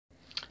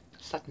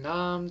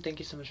Satnam, thank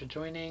you so much for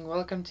joining.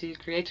 Welcome to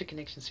Creator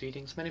Connections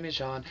Readings. My name is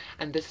Jean,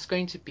 and this is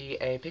going to be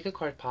a pick a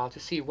card pile to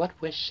see what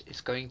wish is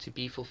going to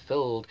be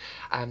fulfilled,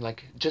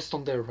 like just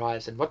on the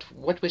horizon.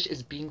 What wish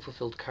is being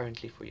fulfilled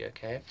currently for you?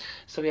 Okay,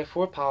 so we have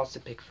 4 piles to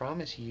pick from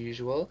as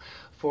usual.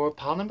 For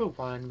pile number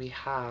 1, we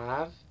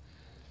have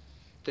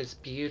this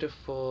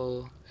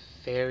beautiful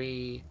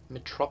fairy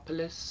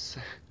metropolis,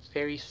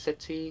 fairy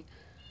city.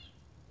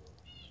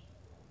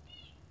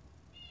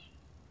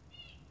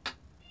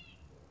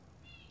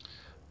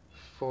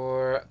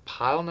 For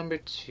pile number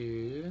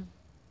 2,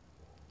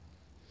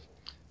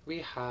 we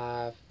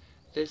have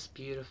this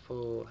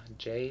beautiful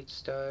jade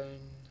stone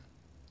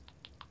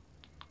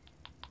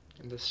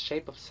in the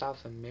shape of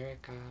South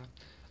America.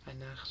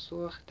 And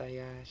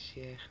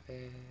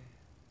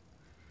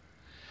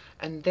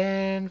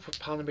then for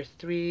pile number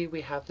 3,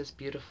 we have this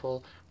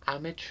beautiful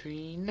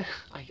ametrine.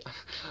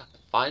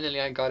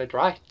 Finally I got it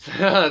right.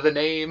 The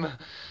name.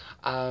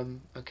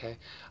 Okay.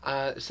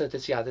 So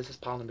this is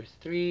pile number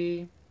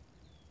 3.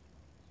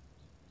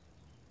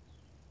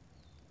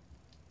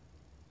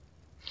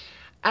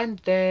 And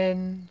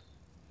then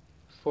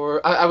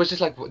for I was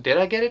just like, did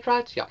I get it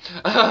right? Yeah.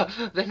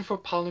 Then for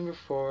pile number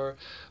 4,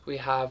 we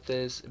have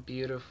this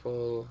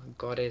beautiful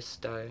goddess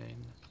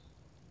stone.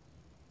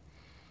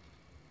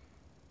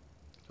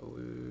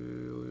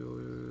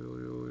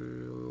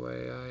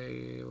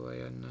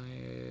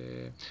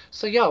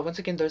 So yeah, once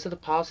again, those are the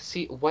piles to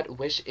see what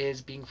wish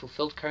is being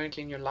fulfilled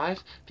currently in your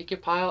life. Pick your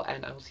pile,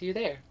 and I will see you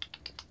there.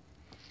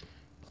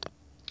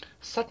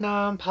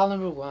 Satnam, pile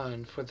number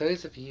 1, for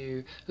those of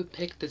you who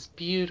picked this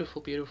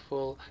beautiful,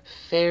 beautiful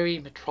fairy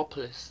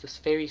metropolis, this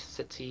fairy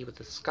city with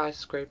the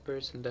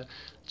skyscrapers and the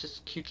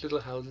just cute little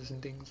houses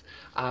and things.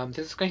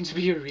 This is going to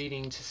be a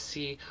reading to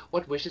see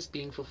what wish is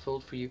being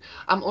fulfilled for you.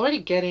 I'm already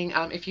getting,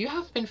 if you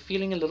have been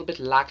feeling a little bit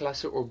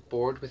lackluster or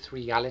bored with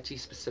reality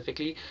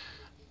specifically,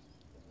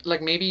 like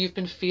maybe you've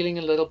been feeling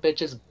a little bit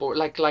just bored,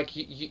 like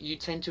you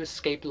tend to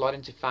escape a lot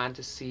into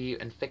fantasy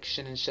and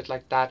fiction and shit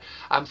like that.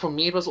 For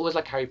me it was always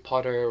like Harry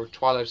Potter or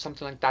Twilight or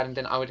something like that, and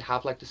then I would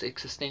have like this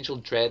existential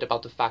dread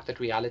about the fact that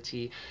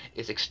reality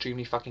is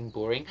extremely fucking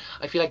boring.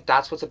 I feel like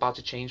that's what's about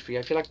to change for you.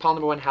 I feel like pile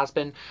number 1 has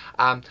been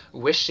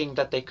wishing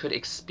that they could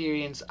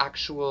experience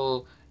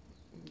actual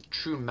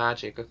true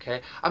magic.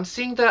 Okay, I'm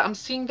seeing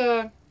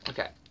the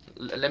okay,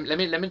 let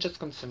me just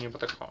continue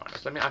with the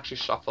cards. Let me actually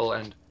shuffle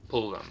and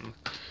pull them.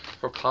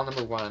 For pile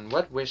number 1,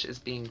 what wish is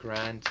being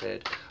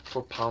granted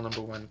for pile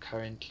number 1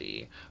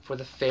 currently? For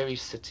the fairy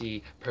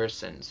city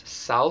person's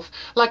self.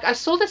 Like, I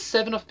saw the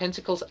 7 of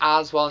Pentacles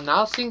as well.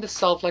 Now seeing the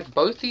self, like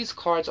both these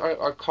cards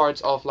are cards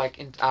of like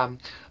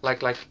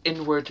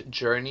inward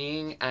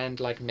journeying and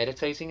like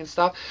meditating and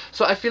stuff.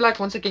 So I feel like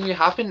once again you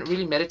have been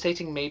really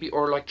meditating maybe,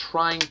 or like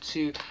trying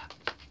to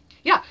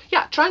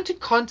trying to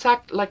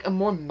contact like a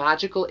more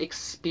magical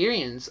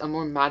experience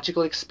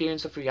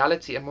of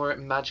reality, a more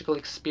magical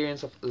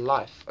experience of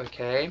life.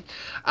 Okay,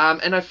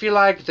 and I feel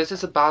like this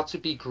is about to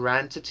be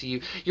granted to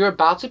you. You're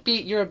about to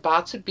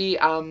be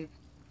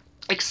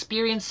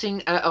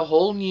experiencing a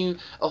whole new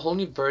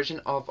version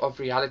of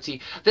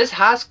reality. This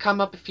has come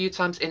up a few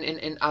times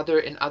in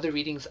other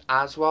readings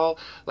as well,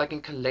 like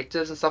in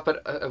collectives and stuff,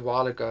 but a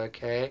while ago.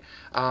 Okay,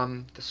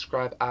 the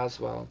scribe as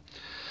well.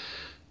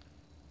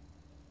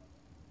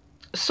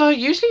 So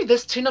usually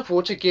this tin of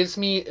water gives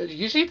me the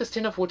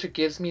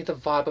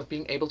vibe of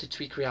being able to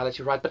tweak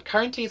reality, right? But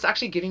currently it's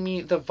actually giving me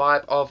the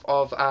vibe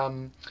of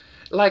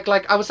like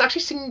I was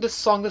actually singing this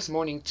song this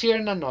morning, Tir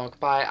na nog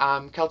by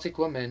Celtic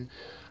Woman.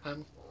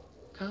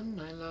 Come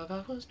my love,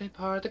 I was made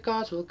part, the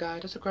gods will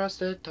guide us across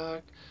the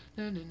dark.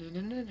 Na, na, na,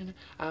 na, na,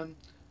 na.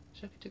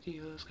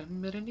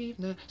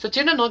 So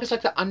Tir na nog is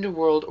like the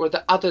underworld, or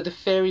the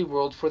fairy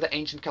world for the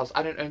ancient Celts.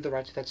 I don't own the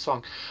right to that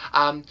song,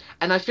 and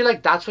I feel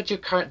like that's what you're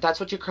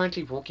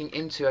currently walking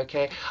into.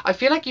 Okay, I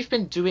feel like you've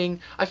been doing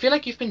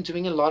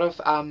a lot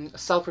of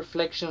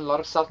self-reflection, a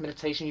lot of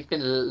self-meditation. You've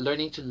been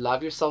learning to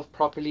love yourself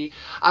properly.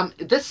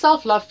 This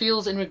self-love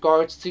feels in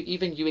regards to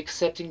even you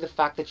accepting the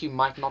fact that you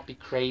might not be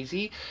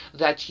crazy,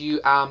 that you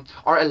are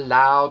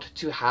allowed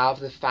to have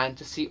the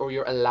fantasy, or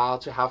you're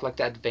allowed to have like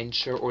the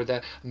adventure or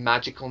the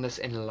magicalness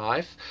in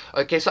life.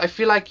 Okay, so I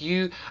feel like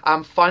you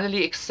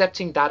finally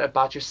accepting that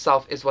about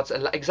yourself is what's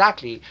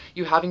exactly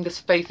you having this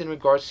faith in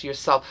regards to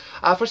yourself.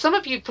 For some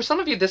of you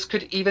this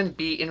could even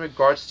be in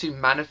regards to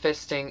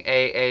manifesting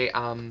a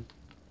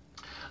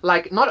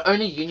like not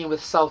only union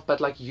with self, but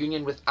like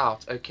union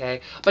without.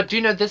 Okay, but do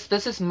you know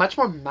this is much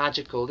more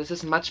magical. This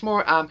is much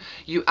more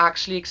you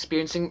actually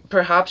experiencing,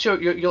 perhaps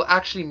you'll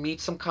actually meet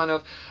some kind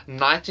of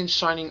knight in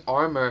shining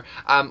armor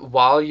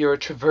while you're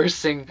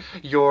traversing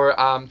your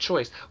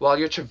choice, while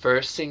you're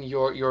traversing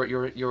your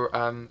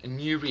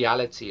new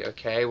reality.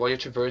 Okay, while you're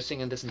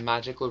traversing in this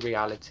magical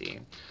reality.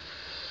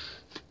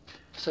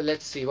 So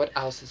let's see what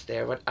else is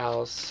there. What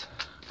else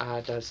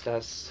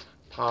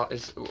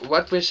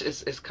what wish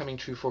is coming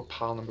true for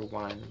pile number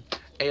 1?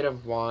 8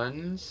 of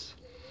Wands.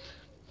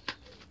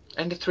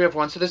 And the Three of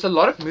Wands. So there's a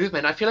lot of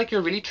movement. I feel like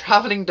you're really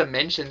traveling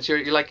dimensions.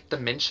 You're like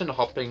dimension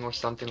hopping or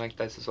something like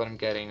this is what I'm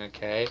getting,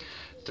 okay?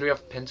 Three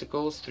of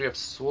Pentacles, Three of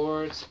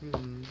Swords.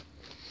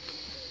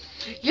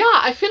 Yeah,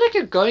 I feel like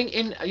you're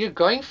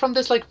going from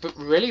this like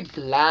really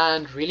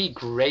bland, really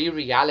gray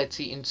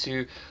reality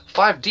into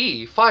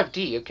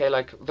 5D, okay,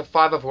 like the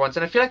Five of Wands.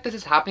 And I feel like this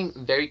is happening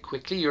very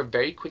quickly. You're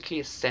very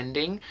quickly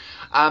ascending.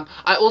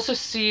 I also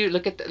see you,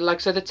 look at, like,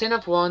 so the Ten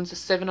of Wands, the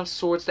Seven of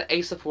Swords, the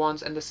Ace of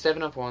Wands, and the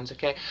Seven of Wands,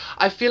 okay?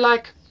 I feel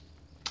like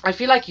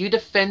you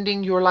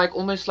defending your, like,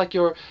 almost like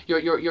your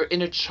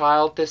inner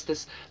child,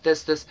 this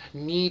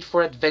need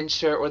for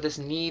adventure, or this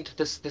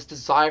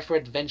desire for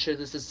adventure,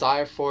 this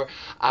desire for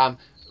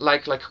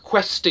like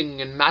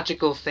questing and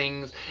magical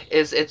things,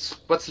 it's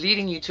what's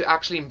leading you to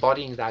actually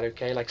embodying that,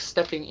 okay? Like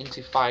stepping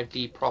into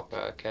 5D proper,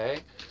 okay?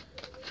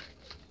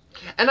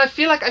 And I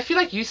feel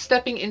like you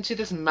stepping into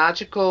this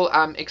magical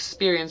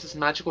experience, this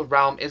magical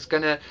realm, is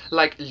gonna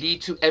like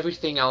lead to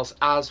everything else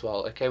as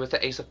well, okay? With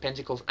the Ace of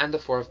Pentacles and the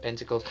Four of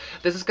Pentacles,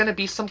 this is gonna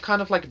be some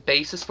kind of like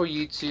basis for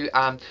you to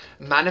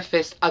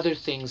manifest other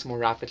things more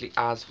rapidly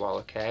as well,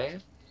 okay?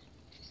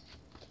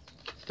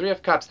 Three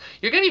of Cups.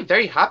 You're gonna be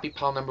very happy,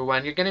 pal number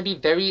one. You're gonna be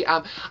very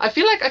I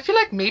feel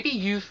like maybe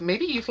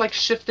you've like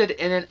shifted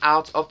in and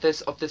out of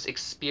this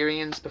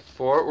experience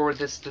before, or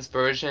this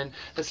version,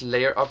 this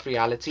layer of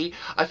reality.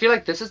 I feel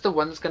like this is the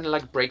one that's gonna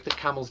like break the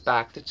camel's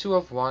back. The Two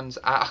of Wands,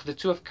 the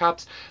Two of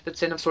Cups, the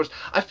Ten of Swords.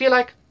 I feel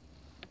like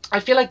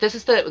this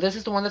is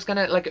the one that's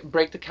gonna like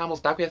break the camel's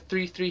back. We have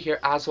 3-3 here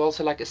as well,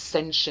 so like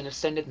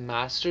ascended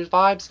masters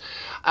vibes.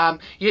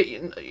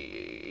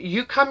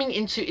 You coming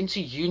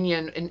into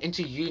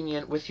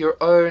union with your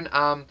own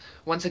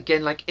once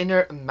again like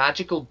inner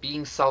magical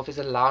being self is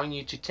allowing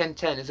you to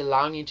 10-10, is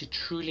allowing you to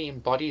truly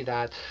embody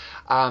that,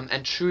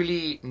 and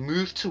truly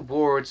move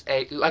towards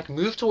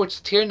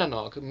Tir na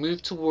Nog,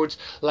 move towards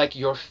like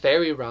your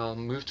fairy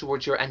realm, move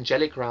towards your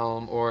angelic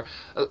realm, or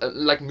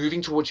like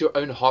moving towards your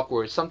own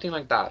Hogwarts, something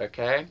like that,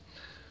 okay?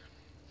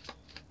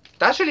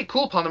 That's really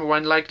cool, pal number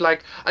one. Like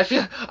I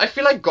feel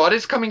like God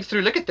is coming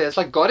through. Look at this.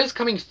 Like God is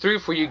coming through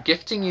for you,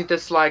 gifting you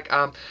this like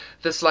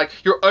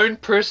your own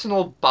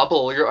personal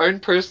bubble, your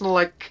own personal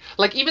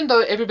like even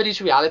though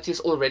everybody's reality is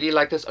already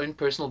like this own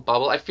personal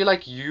bubble, I feel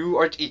like you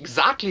are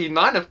exactly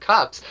Nine of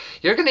Cups.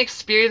 You're gonna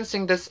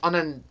experiencing this on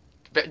a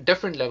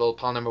different level,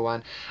 pal number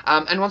one.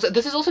 And once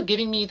this is also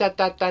giving me that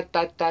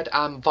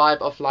vibe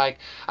of like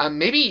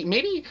maybe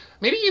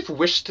you've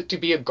wished to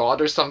be a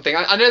god or something.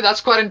 I know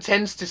that's quite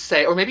intense to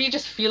say, or maybe you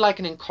just feel like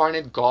an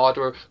incarnate god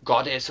or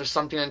goddess or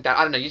something like that.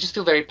 I don't know, you just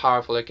feel very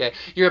powerful, okay?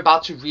 You're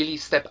about to really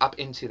step up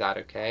into that,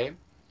 okay?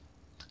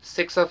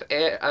 Six of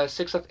air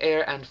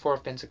and Four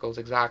of Pentacles,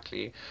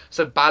 exactly.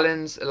 So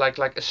balance, like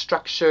a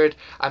structured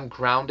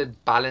grounded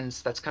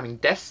balance that's coming.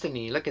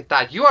 Destiny, look at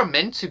that. You are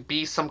meant to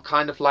be some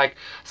kind of like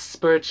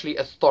spiritually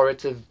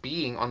authoritative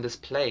being on this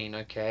plane,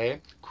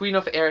 okay? Queen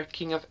of Air,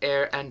 King of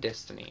Air, and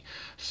Destiny.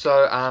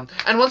 So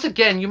and once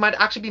again, you might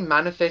actually be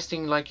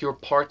manifesting like your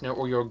partner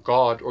or your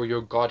god or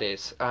your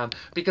goddess,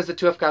 because the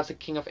Two of Cups, the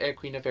King of Air,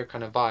 Queen of Air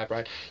kind of vibe,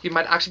 right? You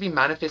might actually be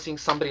manifesting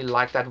somebody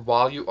like that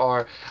while you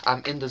are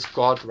in this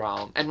god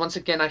realm. And once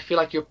again, I feel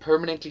like you're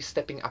permanently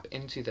stepping up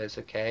into this,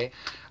 okay?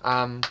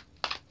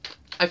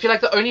 I feel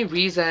like the only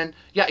reason,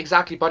 yeah,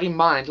 exactly, body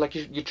mind, like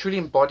you're truly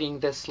embodying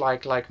this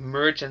like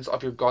mergence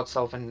of your god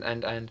self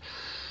and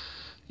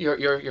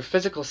your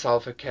physical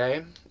self,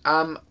 okay?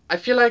 I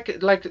feel like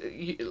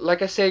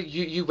I said,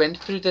 you went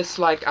through this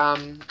like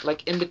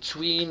in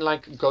between,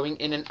 like going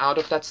in and out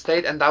of that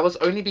state, and that was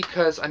only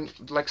because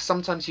like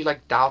sometimes you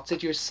like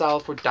doubted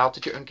yourself, or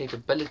doubted your own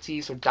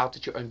capabilities, or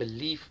doubted your own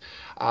belief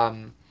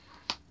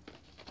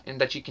in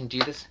that you can do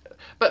this.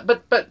 But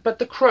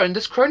the crone,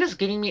 this crone is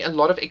giving me a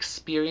lot of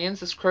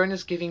experience. This crone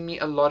is giving me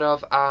a lot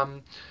of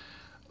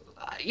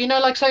you know,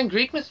 like, so in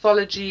Greek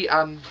mythology,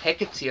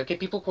 Hecate, okay,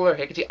 people call her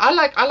Hecate. I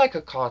like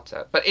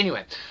Hecate, but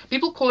anyway,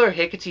 people call her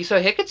Hecate. So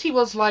Hecate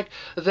was like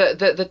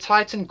the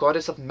Titan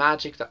goddess of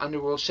magic, the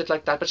underworld, shit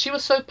like that. But she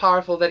was so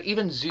powerful that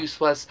even Zeus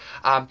was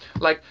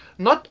like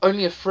not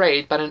only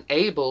afraid but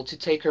unable to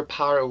take her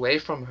power away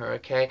from her.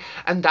 Okay,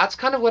 and that's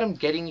kind of what I'm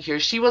getting here.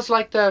 She was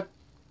the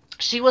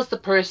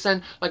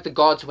person like the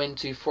gods went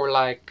to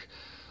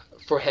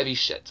for heavy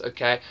shit,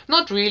 okay?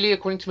 Not really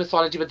according to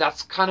mythology, but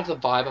that's kind of the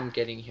vibe I'm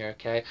getting here,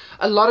 okay?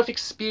 A lot of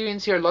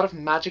experience here, a lot of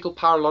magical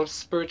power, a lot of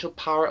spiritual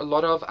power, a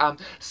lot of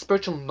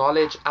spiritual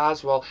knowledge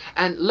as well.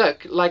 And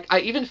look, like,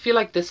 I even feel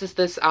like this is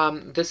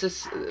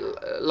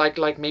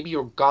like maybe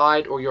your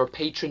guide or your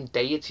patron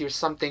deity or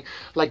something,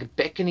 like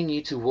beckoning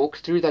you to walk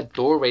through that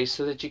doorway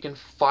so that you can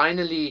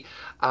finally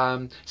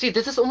see,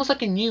 this is almost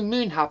like a new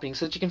moon happening,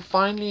 so that you can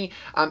finally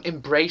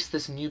embrace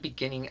this new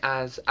beginning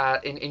as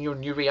in your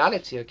new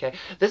reality, okay?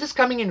 This is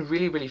coming in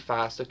really, really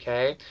fast,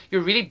 okay?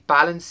 You're really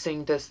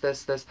balancing this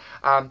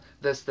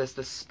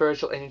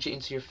spiritual energy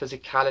into your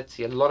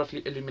physicality. A lot of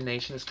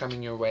illumination is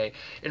coming your way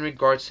in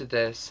regards to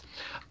this.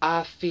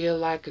 I feel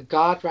like a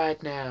god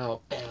right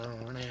now.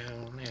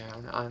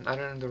 I don't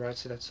know the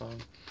rights to that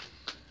song.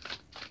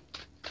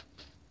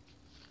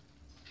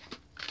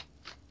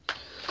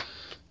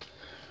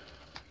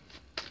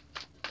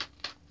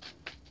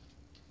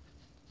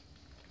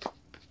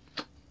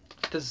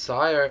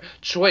 desire,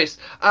 choice,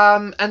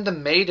 and the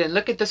maiden.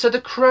 Look at this. So the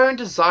crone,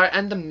 desire,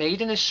 and the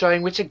maiden is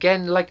showing, which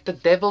again, like the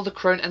devil, the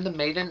crone, and the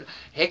maiden,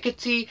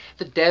 Hecate,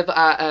 the devil,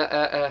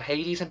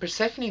 Hades, and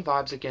Persephone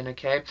vibes again.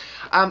 Okay.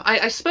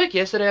 I spoke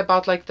yesterday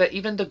about like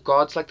even the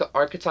gods, like the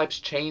archetypes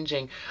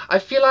changing. I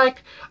feel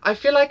like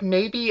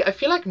maybe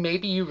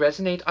you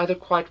resonate either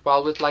quite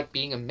well with like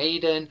being a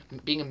maiden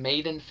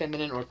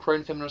feminine, or a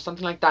crone feminine, or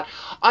something like that.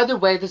 Either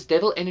way, this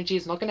devil energy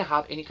is not going to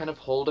have any kind of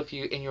hold of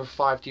you in your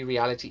 5D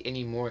reality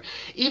anymore.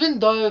 Even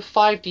though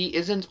 5D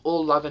isn't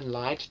all love and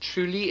light,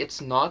 truly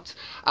it's not.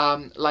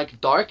 Like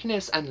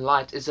darkness and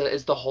light is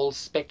the whole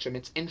spectrum.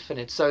 It's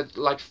infinite. So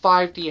like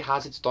 5D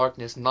has its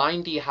darkness,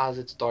 9D has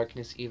its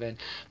darkness even,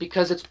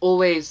 because it's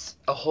always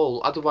a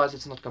whole. Otherwise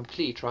it's not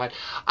complete, right?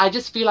 I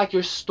just feel like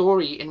your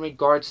story in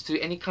regards to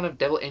any kind of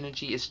devil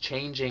energy is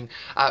changing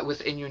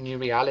within your new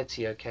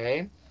reality.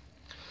 Okay.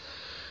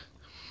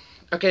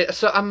 Okay,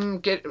 so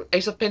get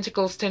Ace of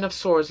Pentacles, Ten of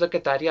Swords. Look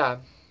at that, yeah.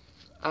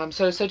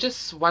 So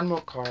just one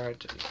more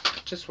card.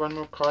 Just one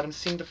more card. I'm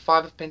seeing the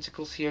Five of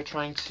Pentacles here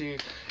trying to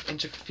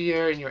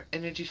interfere in your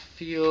energy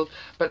field.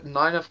 But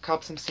Nine of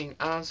Cups I'm seeing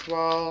as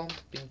well.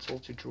 Being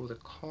told to draw the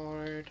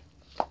card.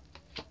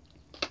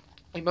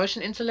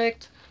 Emotion,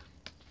 intellect.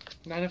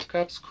 Nine of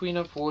Cups, Queen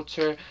of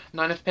Water,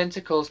 Nine of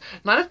Pentacles.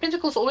 Nine of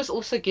Pentacles always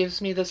also gives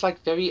me this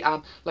like very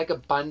like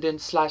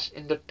abundant /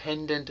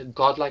 independent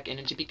godlike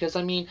energy, because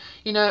I mean,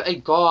 you know, a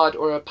god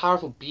or a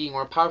powerful being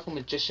or a powerful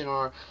magician,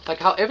 or like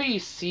however you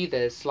see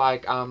this,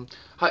 like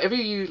however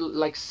you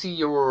like see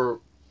your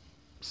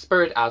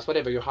spirit as,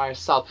 whatever, your higher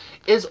self,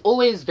 is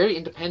always very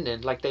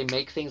independent. Like they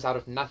make things out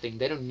of nothing.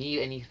 They don't need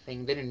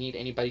anything. They don't need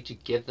anybody to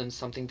give them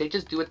something. They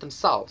just do it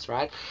themselves,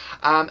 right?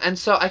 And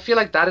so I feel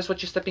like that is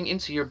what you're stepping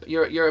into.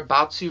 You're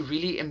about to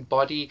really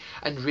embody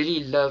and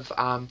really live.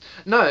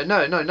 No,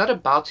 not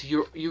about to.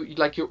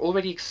 You're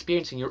already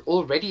experiencing. You're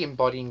already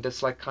embodying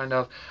this like kind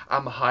of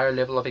higher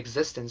level of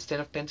existence.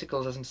 Ten of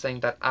Pentacles, as I'm saying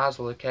that as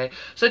well. Okay,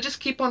 so just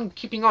keep on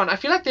keeping on. I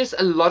feel like there's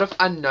a lot of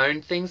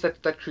unknown things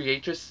that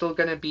creator's still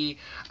gonna be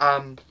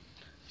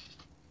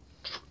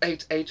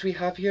 8 we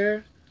have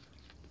here.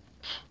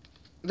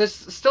 There's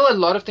still a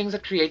lot of things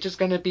that creator's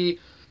gonna be,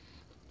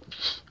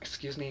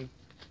 excuse me,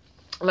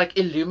 like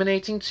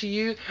illuminating to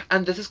you,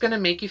 and this is gonna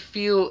make you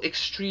feel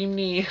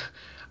extremely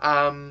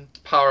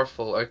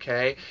powerful.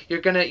 Okay,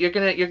 you're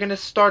gonna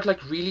start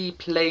like really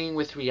playing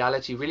with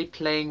reality, really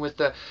playing with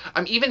the,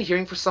 I'm even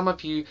hearing for some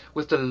of you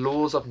with the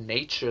laws of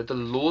nature, the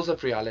laws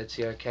of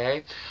reality.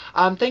 Okay,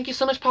 thank you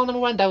so much, pal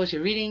number 1. That was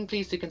your reading.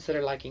 Please do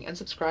consider liking and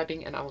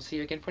subscribing, and I will see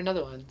you again for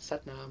another one.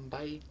 Satnam,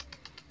 bye.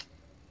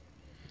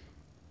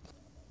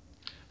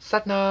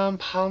 Satnam,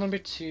 pile number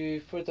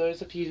 2. For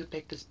those of you who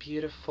picked this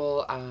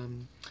beautiful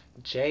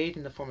jade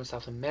in the form of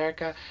South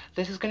America,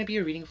 this is going to be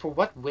a reading for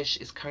what wish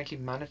is currently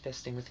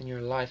manifesting within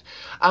your life.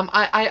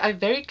 I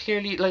very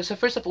clearly, like, so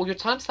first of all, your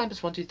timestamp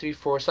is 1, 2, 3,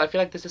 4, so I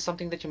feel like this is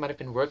something that you might have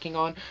been working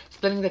on.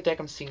 Splitting the deck,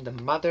 I'm seeing the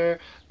Mother,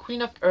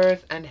 Queen of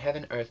Earth, and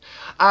Heaven Earth.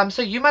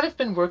 So you might have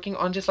been working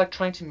on just like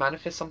trying to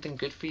manifest something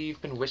good for you.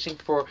 You've been wishing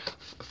for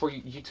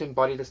you to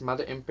embody this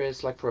Mother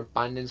Empress, like for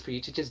abundance, for you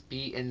to just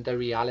be in the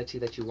reality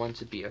that you want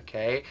to be.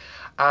 Okay.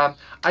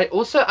 I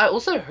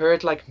also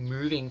heard like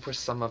moving for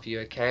some of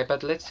you. Okay,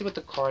 but let's see what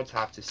the cards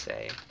have to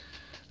say.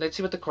 Let's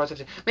see what the cards have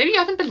to say. Maybe you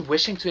haven't been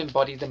wishing to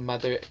embody the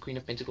Mother, Queen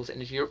of Pentacles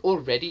energy. You're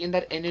already in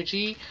that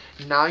energy.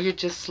 Now you're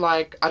just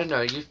like, I don't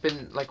know, you've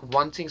been like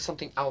wanting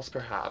something else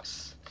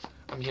perhaps.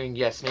 I'm hearing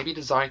yes, maybe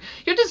desiring.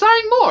 You're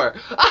desiring more!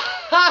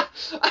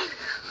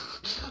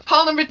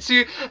 Pile number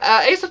 2,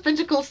 Ace of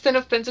Pentacles, Ten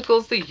of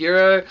Pentacles, the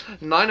Hero,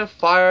 Nine of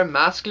Fire,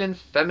 masculine,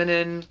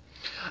 feminine.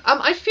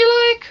 I feel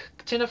like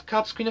Ten of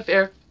Cups, Queen of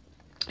Air,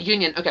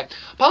 union. Okay,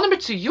 pile number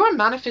 2, you are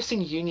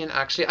manifesting union.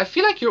 Actually, I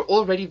feel like you're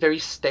already very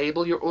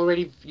stable. You're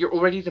already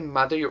the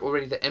Mother. You're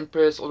already the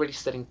Empress. Already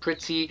sitting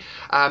pretty.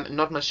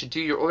 Not much to do.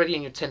 You're already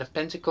in your Ten of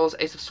Pentacles,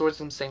 Ace of Swords.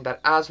 I'm saying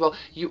that as well.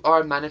 You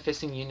are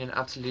manifesting union.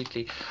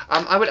 Absolutely.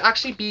 I would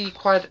actually be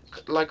quite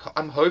like,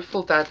 I'm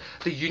hopeful that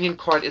the union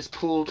card is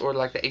pulled, or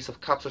like the Ace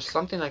of Cups or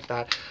something like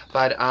that.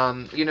 But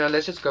you know,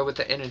 let's just go with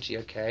the energy.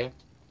 Okay.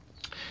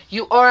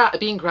 You are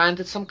being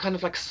granted some kind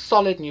of like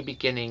solid new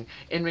beginning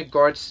in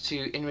regards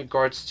to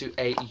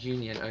a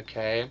union.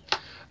 Okay,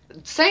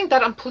 saying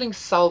that, I'm pulling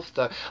self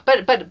though,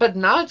 but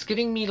now it's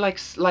giving me like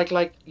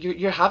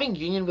you're having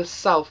union with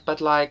self,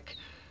 but like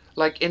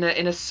in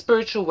a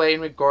spiritual way,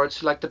 in regards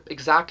to like the,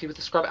 exactly with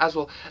the Scribe as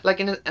well, like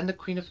and the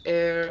Queen of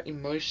Air,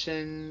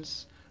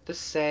 emotions, the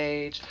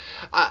Sage.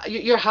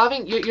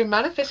 You're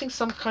manifesting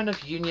some kind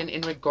of union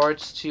in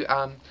regards to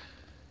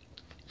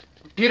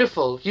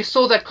beautiful. You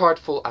saw that card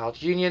fall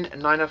out. Union,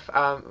 nine of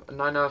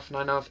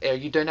air.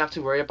 You don't have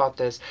to worry about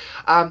this.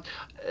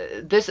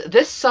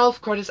 This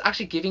self card is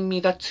actually giving me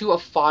that Two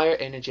of Fire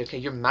energy. Okay,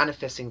 you're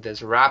manifesting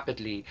this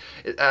rapidly.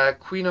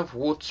 Queen of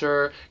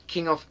Water,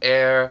 King of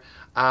Air.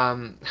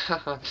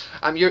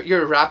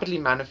 You're rapidly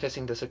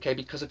manifesting this, okay,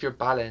 because of your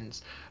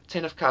balance.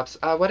 Ten of Cups.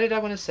 What did I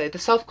want to say? The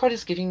Self card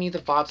is giving me the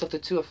vibes of the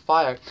Two of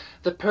Fire.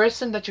 The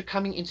person that you're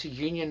coming into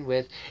union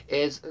with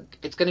is,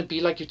 it's gonna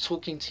be like you're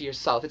talking to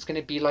yourself. It's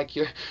gonna be like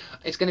you're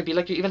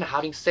even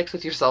having sex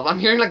with yourself. I'm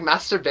hearing like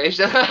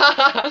masturbation.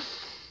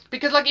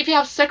 Because, like, if you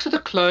have sex with a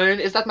clone,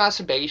 is that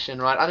masturbation,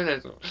 right? I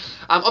don't know.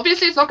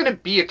 Obviously, it's not going to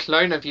be a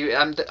clone of you.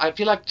 I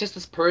feel like just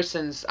this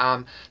person's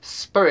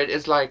spirit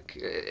is like,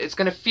 it's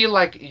going to feel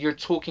like you're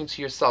talking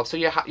to yourself. So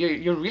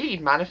you're really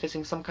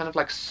manifesting some kind of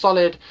like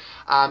solid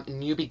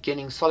new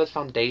beginning, solid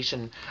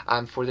foundation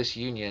for this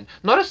union.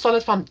 Not a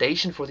solid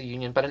foundation for the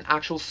union, but an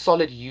actual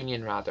solid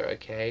union rather.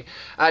 Okay.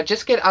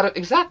 Just get out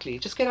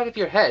of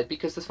your head,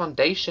 because this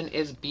foundation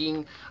is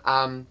being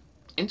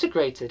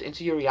integrated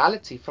into your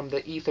reality from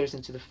the ethers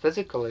into the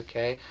physical.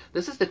 Okay,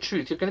 this is the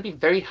truth. You're going to be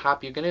very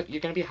happy. You're going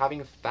to be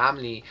having a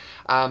family,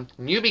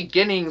 new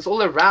beginnings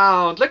all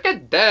around. Look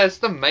at this,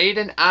 the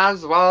maiden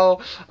as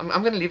well.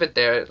 I'm going to leave it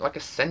there, like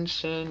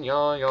ascension.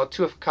 Yeah,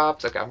 Two of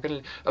Cups. Okay, I'm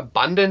going to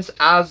abundance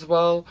as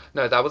well.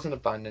 No, that wasn't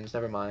abundance,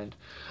 never mind.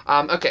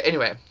 Okay,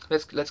 anyway,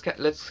 let's go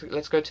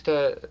to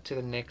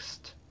the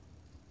next.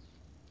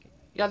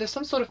 Yeah, there's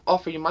some sort of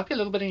offer. You might be a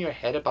little bit in your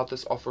head about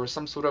this offer, or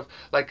some sort of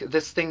like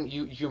this thing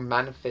you're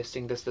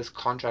manifesting, this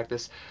contract,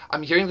 this,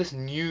 I'm hearing this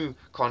new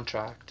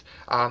contract,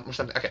 or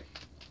something. Okay.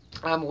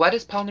 What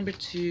is pile number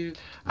 2?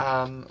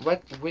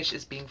 What wish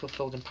is being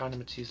fulfilled in pile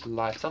number 2's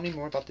life? Tell me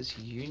more about this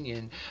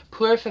union.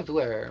 Por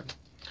favor.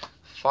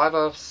 5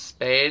 of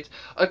spades.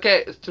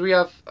 Okay, 3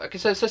 of... Okay,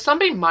 so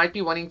somebody might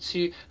be wanting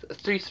to...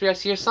 3 I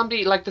see here.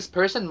 Somebody, like this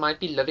person might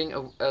be living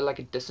like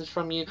a distance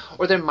from you.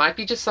 Or there might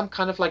be just some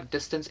kind of like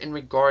distance in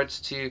regards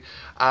to...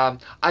 I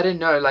don't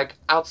know, like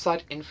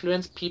outside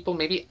influence. People,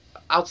 maybe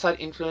outside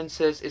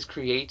influences is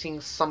creating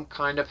some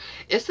kind of...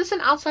 Is this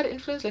an outside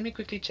influence? Let me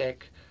quickly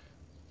check.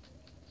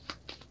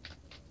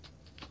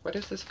 What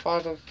is this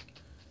 5 of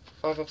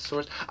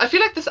Swords? I feel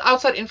like this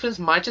outside influence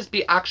might just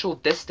be actual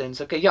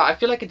distance. Okay, yeah, I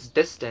feel like it's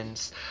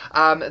distance.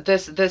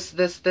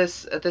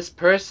 This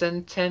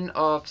person, 10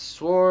 of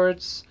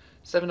Swords,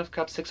 7 of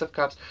Cups, 6 of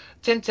Cups,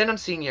 10 I'm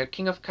seeing here.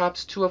 King of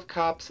Cups, 2 of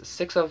Cups,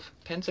 6 of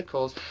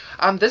Pentacles.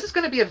 This is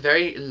going to be a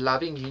very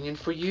loving union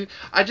for you.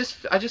 I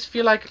just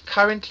feel like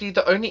currently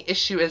the only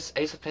issue is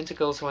Ace of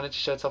Pentacles wanted to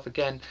show itself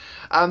again.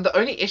 The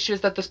only issue is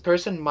that this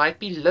person might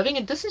be living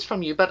a distance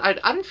from you, but I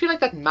don't feel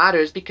like that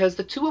matters, because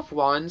the 2 of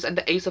Wands and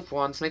the Ace of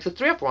Wands makes the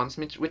 3 of Wands,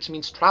 which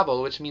means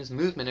travel, which means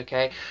movement.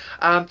 Okay,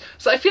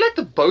 so I feel like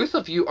the both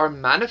of you are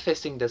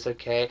manifesting this.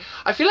 Okay,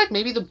 I feel like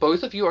maybe the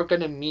both of you are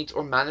going to meet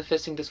or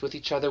manifesting this with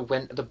each other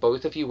when the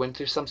both of you went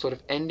through some sort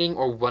of ending,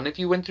 or one of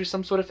you went through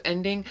some sort of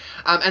ending,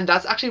 and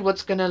that's actually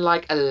what's gonna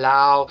like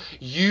allow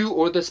you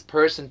or this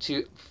person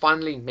to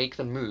finally make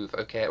the move,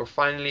 okay, or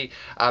finally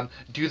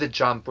do the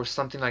jump or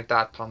something like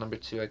that. Pile number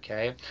 2.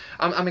 Okay,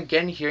 I'm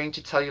again hearing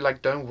to tell you,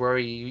 like, don't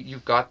worry,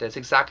 you've got this.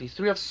 Exactly.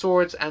 3 of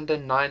Swords and the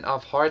 9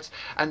 of Hearts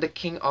and the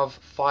King of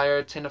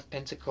Fire, 10 of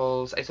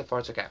Pentacles, Ace of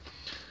Hearts. Okay,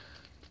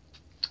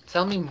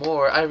 tell me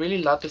more. I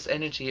really love this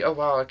energy. Oh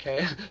wow.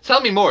 Okay. Tell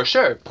me more.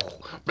 Sure.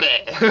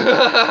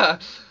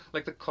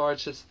 Like the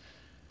cards just...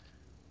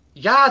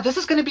 Yeah, this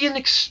is going to be an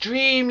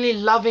extremely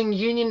loving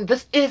union.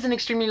 This is an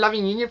extremely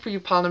loving union for you,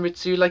 pile number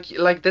 2.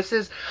 Like this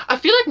is... I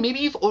feel like maybe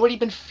you've already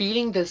been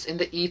feeling this in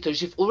the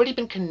ethers. You've already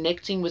been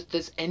connecting with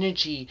this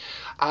energy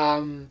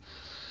in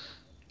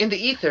the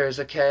ethers,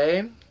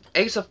 okay?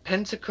 Ace of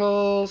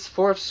Pentacles,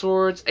 4 of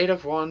Swords, 8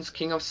 of Wands,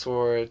 King of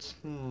Swords.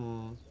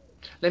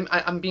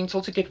 I'm being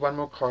told to get one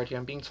more card here.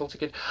 I'm being told to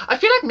get... I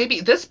feel like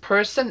maybe this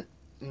person...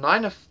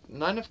 9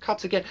 of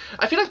Cups again.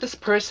 I feel like this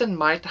person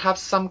might have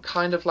some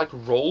kind of like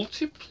role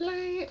to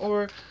play,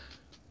 or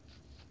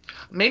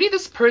maybe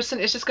this person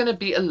is just going to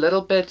be a little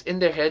bit in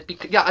their head,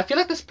 because yeah, I feel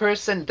like this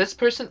person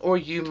or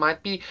you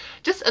might be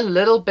just a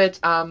little bit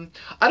I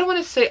don't want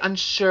to say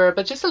unsure,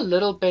 but just a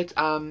little bit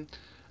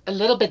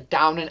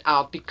down and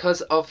out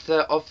because of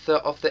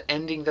the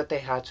ending that they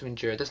had to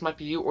endure. This might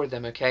be you or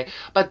them, okay?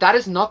 But that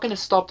is not going to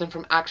stop them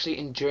from actually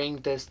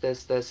enduring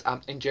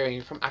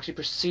enduring, from actually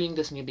pursuing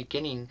this new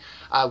beginning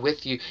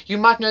with you. You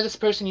might know this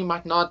person, you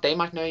might not. They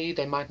might know you,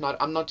 they might not.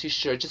 I'm not too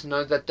sure. Just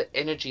know that the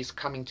energy is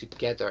coming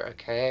together,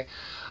 okay?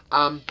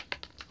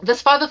 This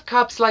 5 of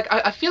Cups, like,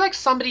 I feel like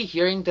somebody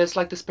hearing this,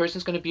 like, this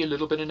person's going to be a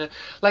little bit in a...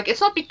 Like,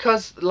 it's not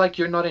because, like,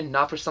 you're not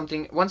enough or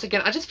something. Once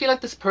again, I just feel like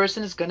this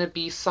person is going to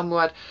be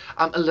somewhat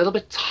a little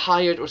bit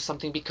tired or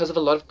something because of a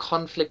lot of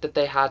conflict that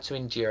they had to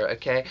endure,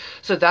 okay?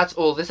 So that's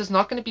all. This is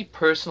not going to be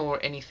personal or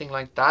anything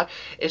like that.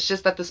 It's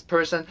just that this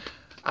person...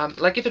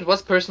 like, if it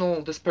was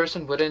personal, this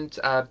person wouldn't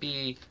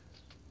be,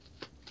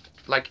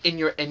 like, in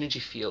your energy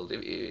field,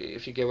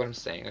 if you get what I'm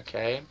saying,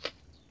 okay?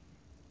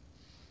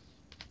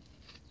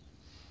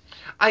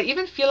 I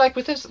even feel like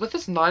with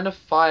this 9 of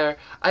Fire,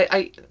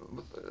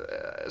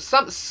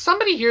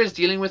 somebody here is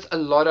dealing with a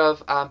lot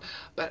of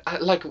but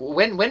like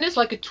when is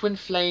like a twin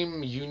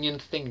flame union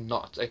thing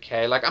not,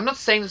 okay? Like, I'm not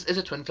saying this is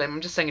a twin flame.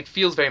 I'm just saying it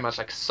feels very much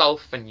like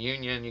self and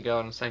union. You get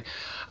what I'm saying?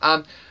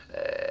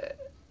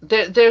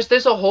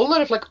 there's a whole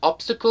lot of like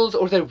obstacles,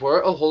 or there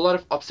were a whole lot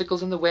of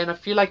obstacles in the way, and I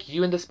feel like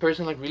you and this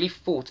person like really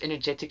fought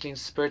energetically and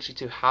spiritually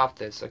to have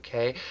this,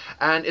 okay?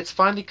 And it's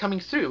finally coming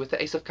through with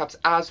the Ace of Cups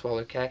as well,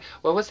 okay?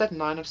 What was that?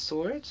 9 of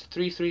Swords?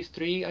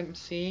 333 I'm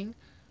seeing.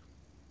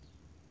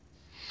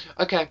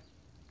 Okay.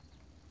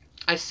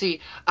 I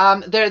see.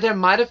 There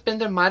might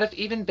have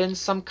even been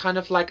some kind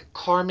of like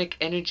karmic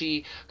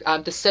energy,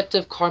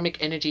 deceptive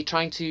karmic energy,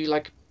 trying to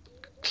like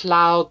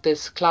cloud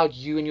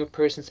you and your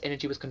person's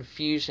energy with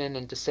confusion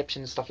and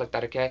deception and stuff like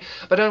that. Okay,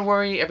 but don't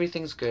worry,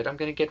 everything's good. I'm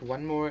gonna get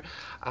one more,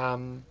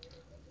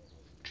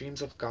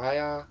 Dreams of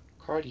Gaia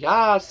card.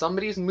 Yeah,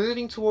 somebody's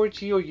moving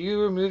towards you, or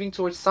you're moving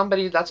towards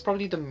somebody. That's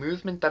probably the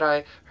movement that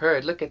I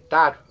heard. Look at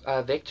that,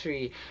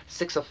 victory,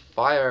 6 of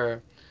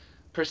Fire,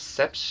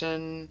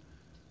 perception.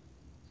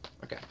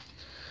 Okay.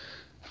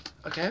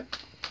 Okay.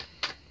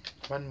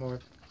 One more.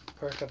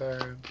 Per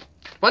favor.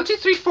 1, 2,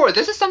 3, 4.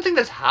 This is something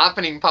that's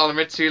happening, pile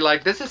number 2.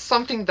 Like, this is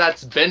something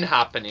that's been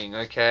happening,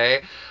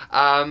 okay?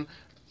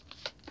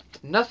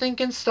 Nothing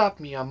can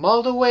stop me. I'm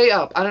all the way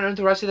up. I don't know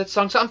the rest of that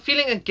song. So I'm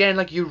feeling, again,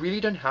 like you really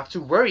don't have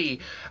to worry.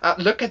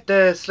 Look at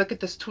this. Look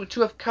at this.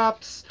 Two of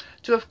Cups.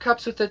 2 of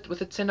Cups with the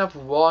 10 of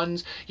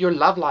Wands. Your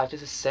love life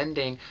is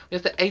ascending. We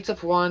have the 8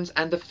 of Wands,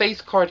 and the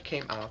Faith card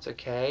came out,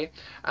 okay?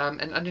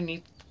 And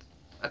underneath,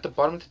 at the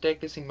bottom of the deck,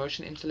 there's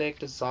Emotion,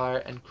 Intellect, Desire,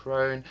 and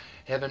Crone,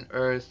 Heaven,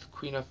 Earth,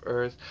 Queen of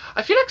Earth.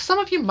 I feel like some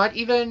of you might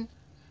even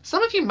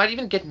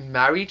get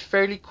married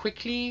fairly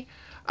quickly,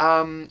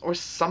 or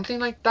something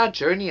like that.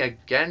 Journey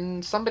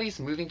again. Somebody's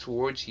moving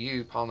towards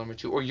you, pile number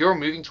 2, or you're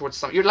moving towards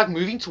some. You're like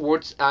moving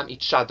towards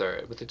each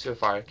other with the 2 of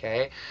Fire.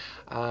 Okay.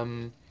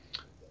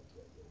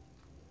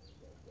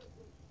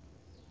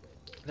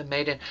 The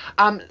Maiden.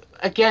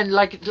 Again,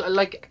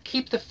 like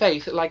keep the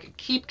faith. Like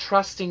keep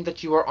trusting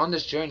that you are on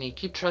this journey.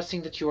 Keep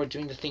trusting that you are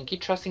doing the thing. Keep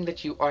trusting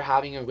that you are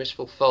having your wish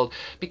fulfilled,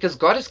 because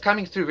God is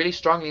coming through really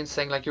strongly and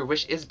saying like your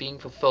wish is being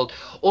fulfilled.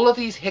 All of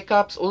these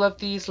hiccups, all of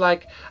these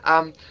like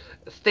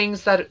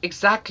things that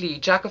exactly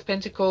Jack of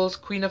Pentacles,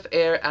 Queen of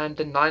Air, and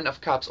the 9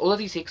 of Cups. All of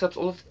these hiccups,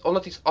 all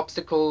of these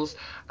obstacles,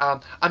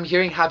 I'm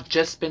hearing have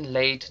just been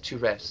laid to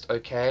rest.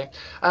 Okay.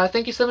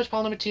 Thank you so much,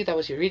 pile number 2. That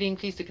was your reading.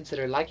 Please do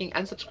consider liking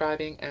and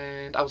subscribing,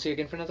 and I will see you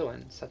again for another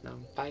one.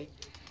 Satnam. Bye.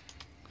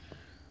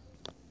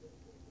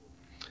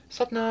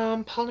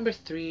 Satnam, pile number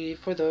 3.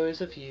 For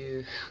those of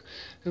you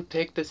who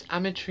picked this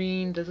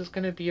ametrine, this is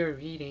gonna be your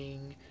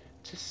reading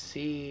to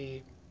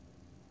see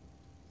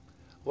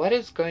what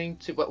is going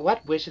to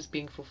what wish is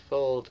being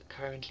fulfilled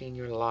currently in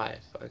your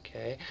life.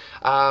 Okay.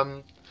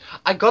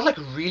 I got like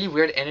really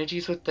weird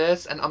energies with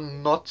this, and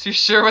I'm not too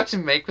sure what to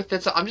make with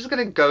it, so I'm just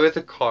gonna go with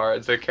the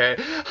cards. Okay.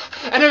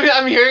 And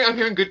I'm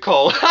hearing good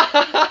call.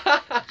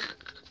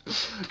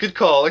 Good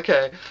call.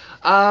 Okay.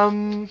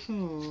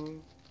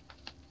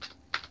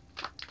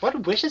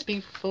 What wish is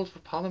being fulfilled for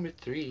pile number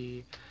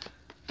 3?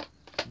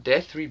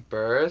 Death,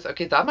 rebirth.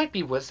 Okay, that might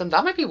be wisdom.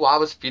 That might be why I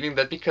was feeling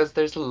that, because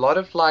there's a lot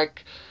of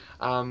like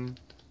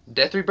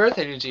death, rebirth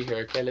energy here.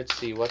 Okay, let's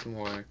see what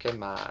more. Okay,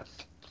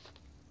 math.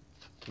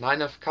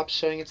 9 of Cups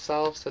showing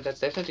itself, so that's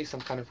definitely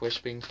some kind of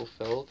wish being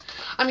fulfilled.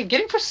 I mean,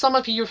 getting for some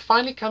of you, you're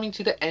finally coming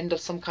to the end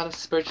of some kind of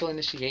spiritual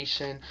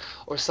initiation,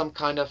 or some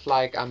kind of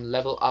like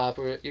level up,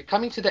 or you're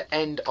coming to the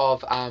end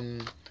of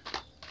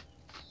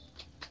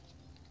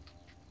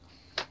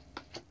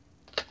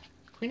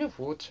Queen of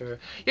Water.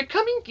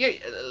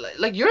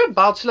 You're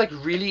about to like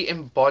really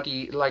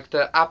embody like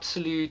the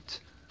absolute.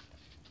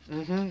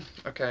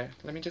 Okay,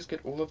 let me just get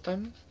all of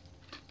them.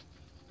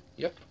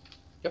 Yep.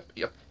 Look at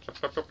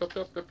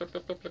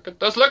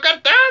this. Look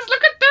at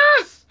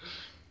this.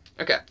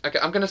 Okay,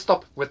 I'm gonna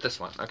stop with this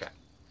one. Okay.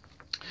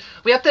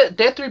 We have the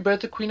Death,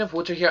 Rebirth, the Queen of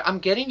Water here. I'm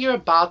getting you're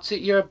about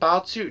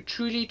to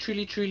truly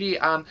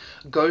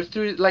go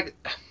through like.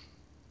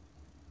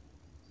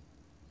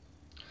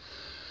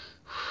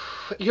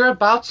 You're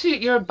about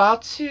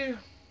to.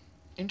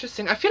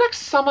 Interesting. I feel like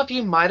some of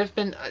you might have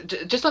been,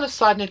 just on a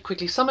side note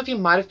quickly, some of you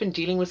might have been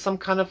dealing with some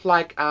kind of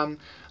like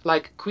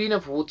Queen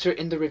of Water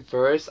in the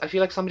reverse. I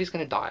feel like somebody's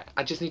going to die.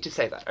 I just need to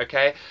say that,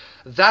 okay?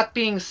 That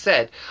being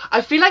said,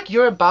 I feel like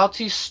you're about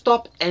to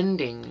stop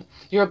ending.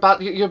 You're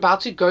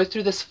about to go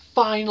through this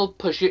final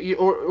push,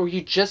 or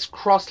you just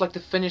crossed like the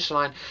finish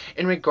line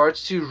in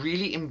regards to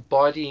really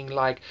embodying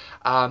like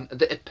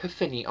the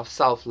epiphany of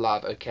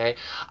self-love. Okay,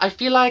 I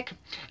feel like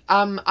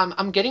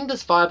I'm getting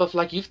this vibe of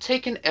like you've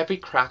taken every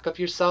crack of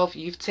yourself,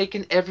 you've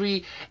taken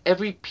every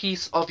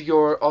piece of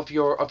your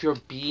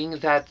being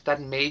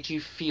that made you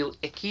feel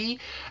icky,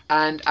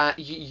 and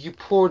you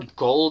poured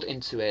gold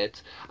into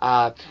it,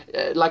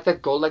 like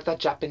that gold, like that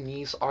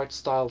Japanese art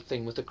style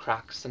thing with the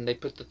cracks, and they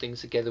put the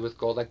things together with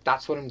gold. Like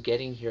that's what I'm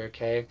getting here.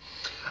 Okay.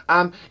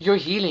 Your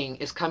healing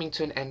is coming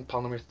to an end,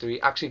 pile number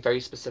 3. Actually, very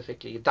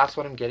specifically, that's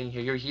what I'm getting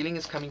here. Your healing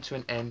is coming to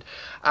an end.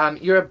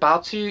 You're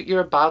about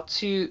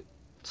to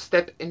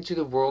step into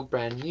the world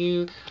brand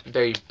new,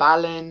 very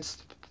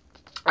balanced.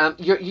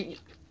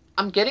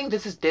 I'm getting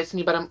this is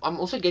destiny, but I'm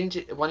also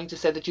wanting to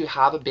say that you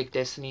have a big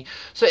destiny.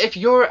 So if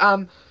your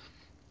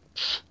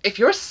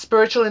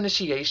spiritual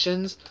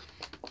initiations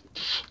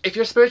if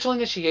your spiritual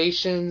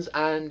initiations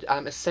and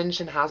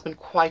ascension has been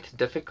quite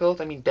difficult,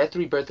 I mean, death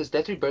rebirth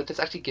is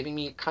actually giving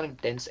me kind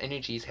of dense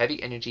energies,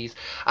 heavy energies.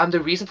 The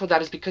reason for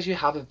that is because you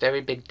have a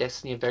very big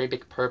destiny, a very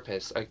big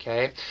purpose,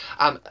 okay?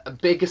 A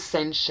big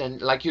ascension,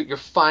 like you're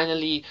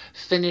finally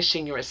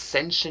finishing your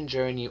ascension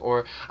journey,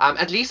 or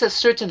at least a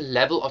certain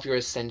level of your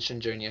ascension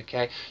journey,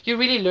 okay? You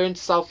really learned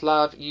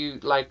self-love, you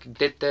like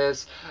did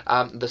this,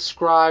 the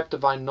scribe,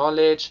 divine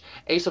knowledge,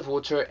 ace of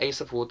water,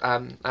 eight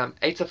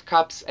of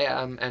cups,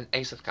 and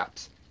ace of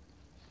cups.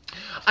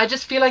 I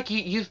just feel like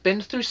you've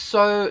been through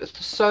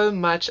so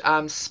much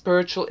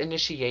spiritual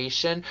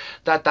initiation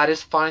that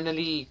is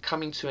finally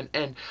coming to an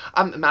end.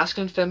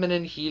 Masculine,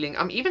 feminine, healing.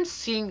 I'm even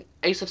seeing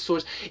Ace of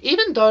Swords.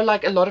 Even though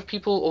like a lot of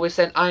people always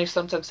say, and I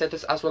sometimes said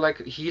this as well,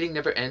 like healing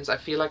never ends. I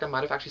feel like I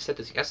might have actually said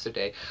this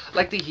yesterday.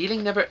 Like the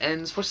healing never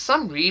ends. For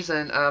some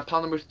reason,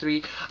 pile number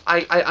 3,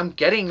 I'm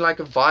getting like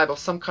a vibe of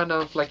some kind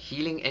of like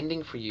healing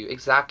ending for you.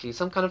 Exactly,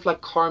 some kind of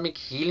like karmic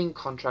healing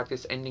contract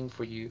is ending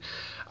for you.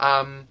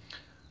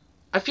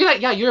 I feel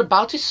like, yeah, you're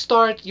about to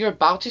start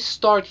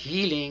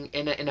healing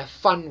in a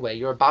fun way.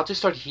 You're about to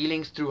start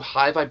healing through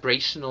high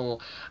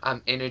vibrational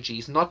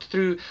energies, not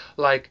through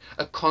like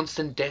a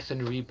constant death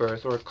and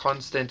rebirth, or a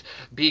constant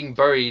being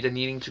buried and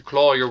needing to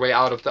claw your way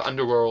out of the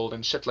underworld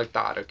and shit like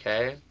that,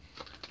 okay?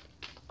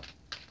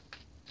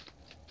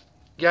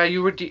 Yeah,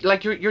 you were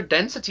like your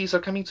densities are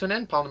coming to an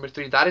end, pile number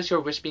 3. That is your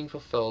wish being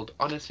fulfilled.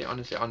 Honestly,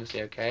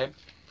 okay?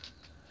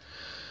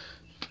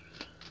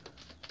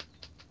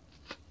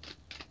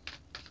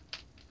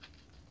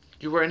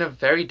 You were in a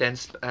very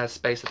dense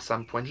space at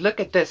some point. Look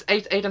at this.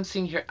 8, I'm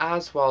seeing here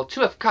as well.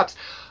 2 of Cups.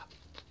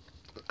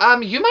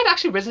 You might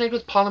actually resonate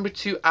with pile number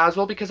 2 as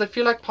well, because I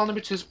feel like pile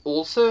number 2 is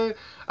also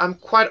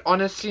quite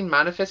honestly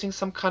manifesting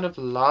some kind of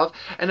love.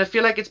 And I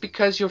feel like it's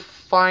because you're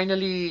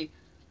finally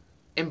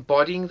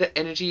embodying the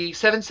energy.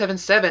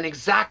 777,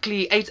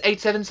 exactly.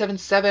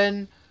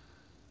 88777.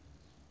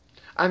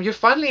 You're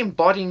finally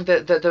embodying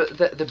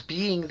the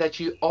being that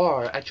you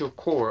are at your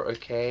core,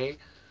 okay?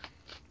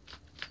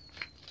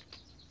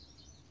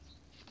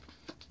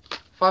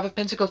 5 of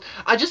Pentacles.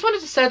 I just wanted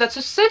to say that. So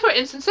say for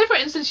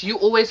instance, you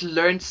always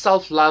learned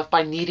self-love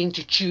by needing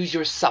to choose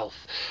yourself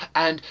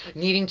and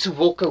needing to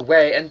walk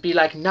away and be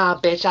like, nah,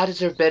 bitch, I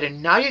deserve better.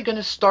 Now you're going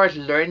to start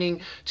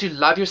learning to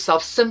love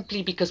yourself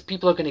simply because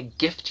people are going to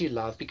gift you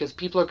love, because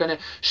people are going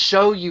to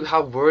show you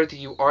how worthy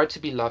you are to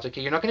be loved,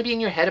 okay? You're not going to be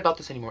in your head about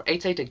this anymore.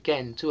 8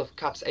 again, 2 of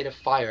Cups, 8 of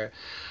Fire.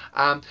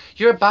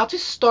 You're about to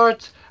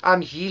start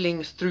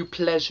healing through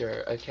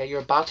pleasure, okay?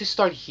 You're about to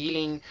start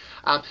healing.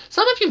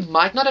 Some of you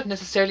might not have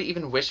necessarily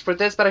even wished for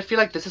this, but I feel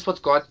like this is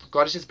what God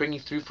is just bringing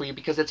through for you,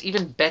 because it's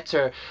even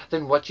better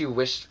than what you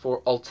wished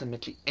for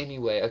ultimately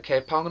anyway, okay?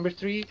 Pile number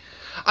 3.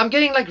 I'm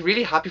getting like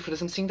really happy for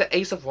this. I'm seeing the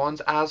Ace of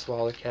Wands as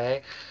well,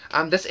 okay?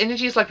 This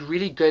energy is like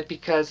really good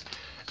because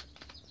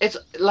it's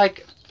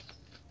like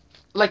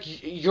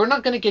you're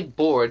not going to get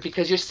bored,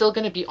 because you're still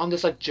going to be on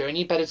this like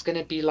journey, but it's going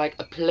to be like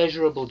a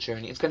pleasurable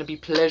journey. It's going to be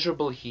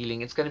pleasurable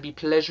healing. It's going to be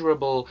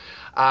pleasurable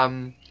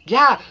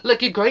yeah,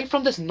 look, you're going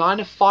from this 9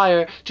 of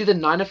Fire to the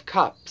 9 of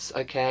Cups,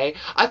 okay?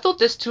 I thought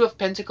this 2 of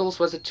Pentacles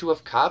was a 2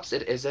 of Cups.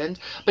 It isn't.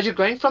 But you're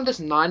going from this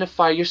 9 of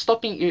Fire.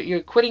 You're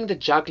quitting the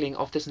juggling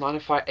of this 9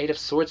 of Fire, 8 of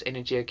Swords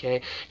energy,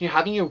 okay? You're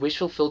having your wish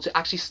fulfilled to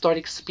actually start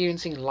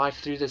experiencing life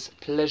through this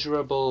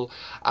pleasurable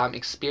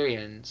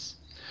experience.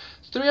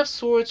 3 of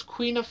Swords,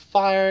 Queen of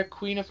Fire,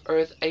 Queen of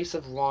Earth, Ace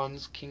of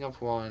Wands, King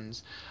of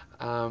Wands,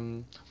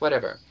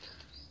 whatever.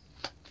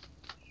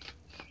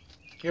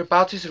 You're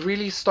about to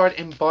really start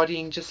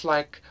embodying just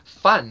like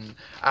fun.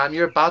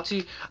 You're about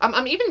to,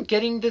 I'm even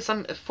getting this,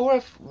 4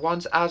 of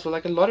Wands as well,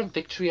 like a lot of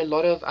victory, a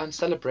lot of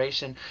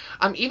celebration.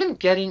 I'm even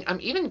getting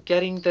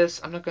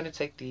this, I'm not going to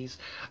take these,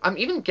 I'm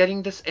even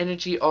getting this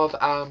energy of,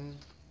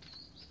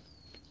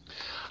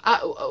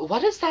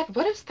 what is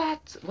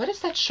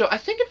that show? I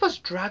think it was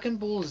Dragon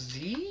Ball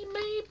Z,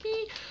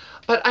 maybe?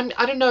 But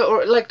I don't know,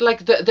 or like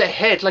the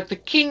head, like the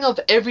king of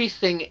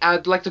everything,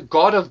 like the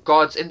god of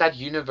gods in that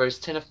universe,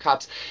 10 of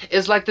Cups,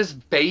 is like this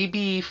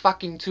baby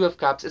fucking 2 of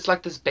Cups. It's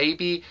like this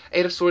baby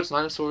 8 of Swords,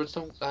 9 of Swords,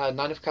 9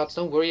 of Cups.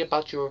 Don't worry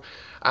about your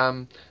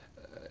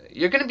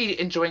you're going to be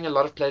enjoying a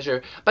lot of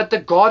pleasure. But the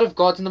god of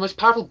gods and the most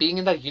powerful being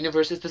in that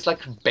universe is this like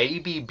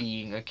baby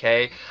being,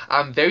 okay?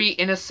 Very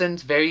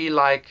innocent, very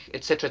like,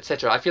 etc,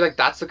 etc. I feel like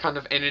that's the kind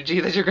of energy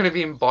that you're going to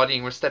be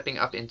embodying or stepping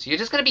up into. You're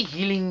just going to be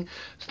healing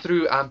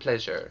through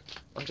pleasure.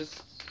 I'm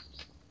just...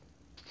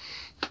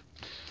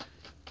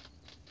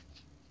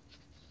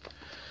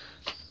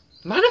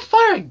 9 of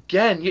Fire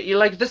again. You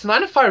like, this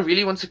 9 of Fire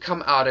really wants to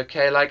come out,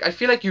 okay? Like, I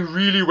feel like you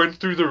really went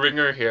through the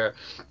ringer here.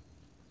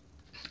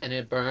 And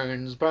it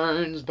burns,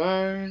 burns,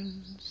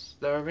 burns,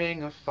 the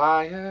ring of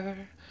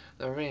fire,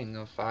 the ring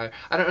of fire.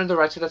 I don't know the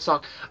rights to that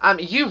song.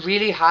 You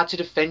really had to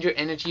defend your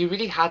energy. You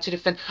really had to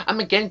defend. I'm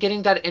again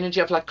getting that energy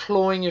of like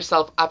clawing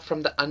yourself up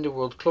from the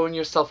underworld, clawing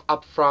yourself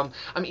up from.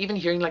 I'm even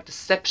hearing like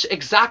deception.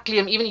 Exactly.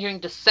 I'm even hearing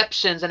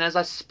deceptions. And as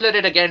I split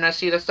it again, I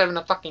see the 7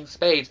 of fucking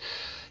spades.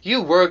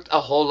 You worked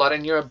a whole lot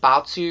and you're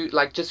about to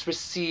like just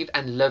receive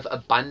and live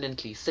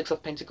abundantly. Six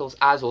of Pentacles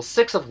as well.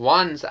 Six of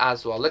Wands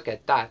as well. Look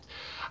at that.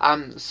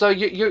 So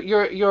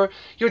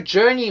your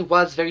journey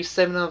was very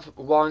Seven of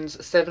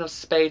Wands, Seven of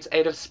Spades,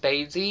 Eight of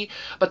Spadesy,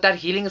 but that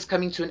healing is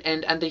coming to an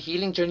end, and the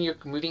healing journey you're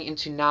moving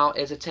into now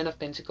is a Ten of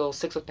Pentacles,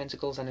 Six of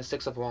Pentacles, and a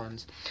Six of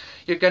Wands.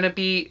 You're gonna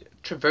be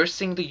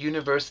traversing the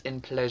universe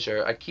in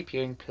pleasure. I keep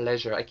hearing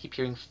pleasure. I keep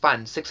hearing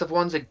fun. Six of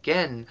Wands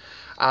again.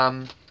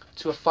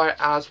 To a fire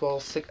as well.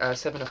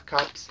 Seven of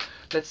Cups.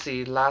 Let's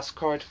see. Last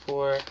card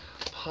for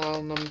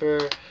pile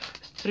number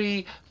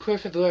 3. Por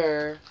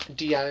favor,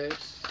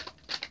 Dios.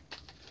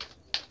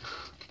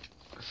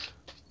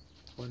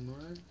 One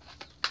more.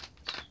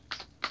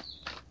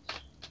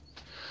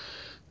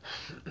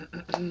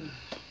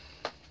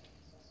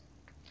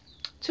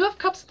 Two of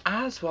Cups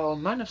as well.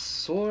 Nine of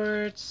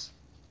Swords.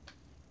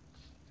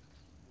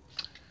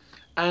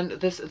 And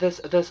this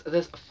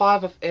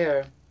Five of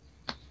Air.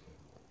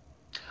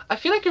 I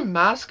feel like your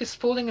mask is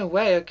falling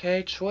away,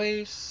 okay?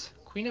 Choice,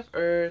 Queen of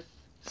Earth,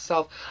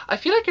 Self. I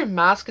feel like your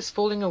mask is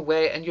falling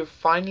away and you're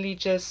finally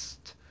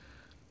just,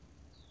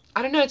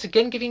 I don't know, it's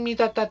again giving me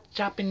that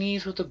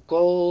Japanese with the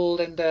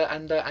gold and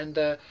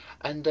the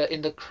in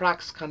the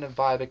cracks kind of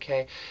vibe,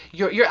 okay?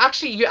 You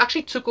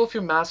actually took off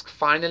your mask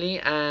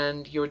finally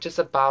and you're just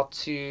about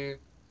to,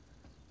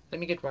 let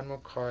me get one more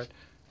card.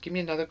 Give me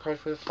another card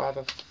for the Five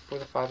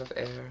of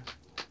Air.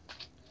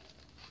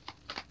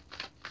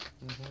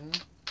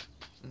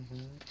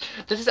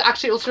 This is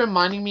actually also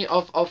reminding me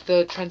of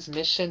the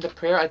transmission, the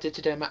prayer I did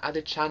today on my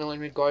other channel in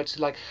regards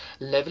to like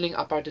leveling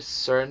up our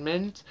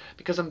discernment,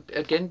 because I'm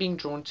again being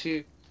drawn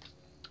to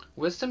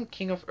Wisdom,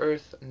 King of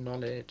Earth,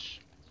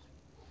 Knowledge.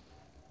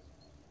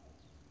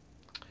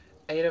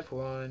 Eight of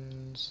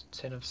Wands,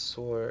 Ten of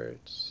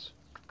Swords.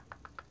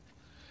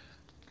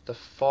 The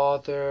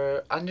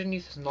Father,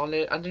 underneath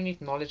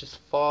knowledge is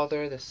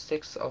Father. The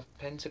Six of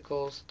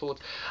Pentacles,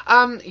 Thoughts.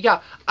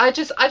 Yeah, I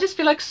just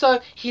feel like, so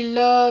he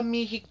loved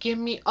me, he give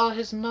me all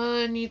his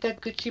money,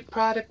 that Gucci,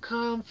 Prada,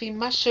 comfy,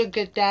 my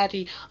sugar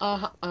daddy.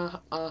 I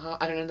don't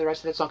know the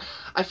rest of that song.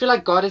 I feel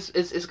like God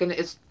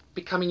is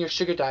becoming your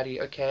sugar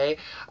daddy. Okay.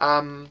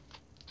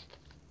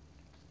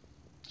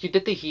 You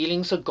did the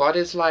healing, so God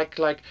is like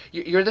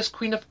you're this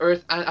Queen of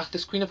Earth and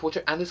this Queen of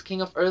Water and this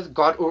King of Earth.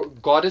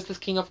 God is this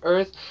King of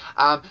Earth,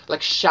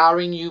 like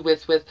showering you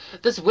with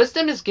this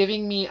wisdom is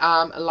giving me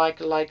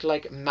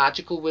like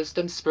magical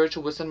wisdom,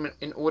 spiritual wisdom,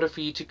 in order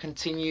for you to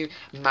continue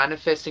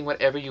manifesting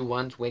whatever you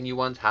want, when you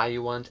want, how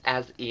you want,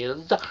 as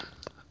is.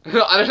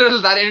 I don't know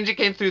if that energy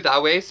came through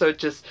that way, so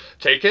just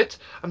take it.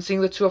 I'm seeing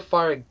the Two of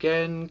Fire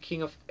again,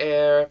 King of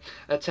Air,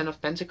 Ten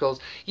of Pentacles.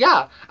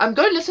 Yeah, I'm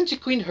going to listen to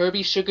Queen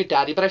Herbie's Sugar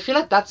Daddy, but I feel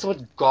like that's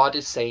what God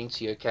is saying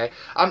to you, okay?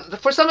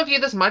 For some of you,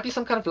 this might be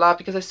some kind of love,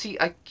 because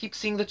I keep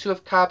seeing the Two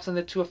of Cups and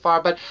the Two of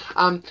Fire, but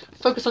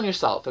focus on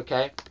yourself,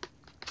 okay?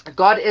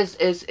 God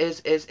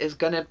is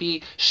gonna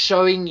be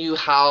showing you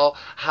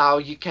how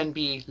you can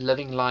be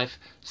living life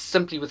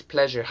simply with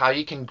pleasure, how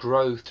you can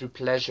grow through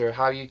pleasure,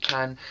 how you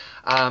can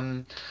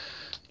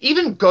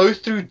even go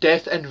through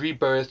death and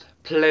rebirth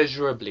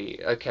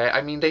pleasurably, okay?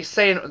 I mean, they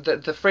say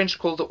the French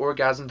call the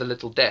orgasm the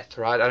little death,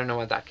 right? I don't know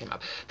why that came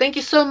up. Thank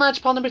you so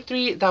much, pile number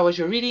 3. That was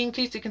your reading.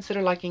 Please do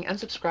consider liking and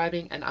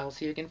subscribing, and I will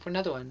see you again for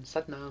another one.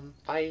 Satnam.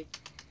 Bye.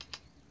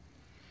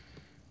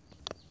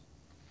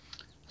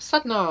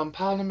 Satnam,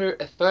 pile number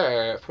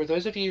 4. For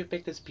those of you who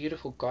picked this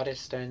beautiful goddess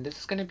stone, this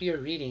is going to be a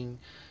reading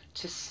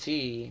to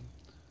see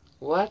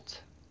what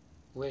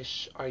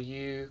wish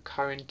is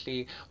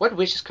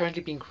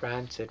currently being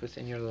granted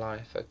within your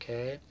life,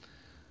 okay?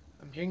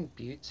 I'm hearing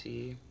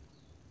beauty.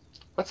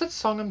 What's that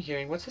song I'm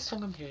hearing?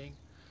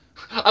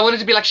 I wanted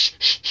to be like shh,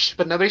 shh, shh,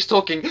 but nobody's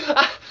talking.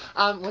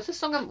 What's the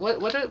song?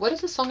 What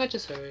is the song I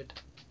just heard?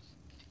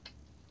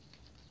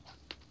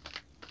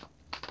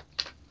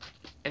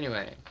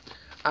 Anyway.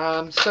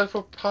 So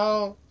for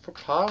pile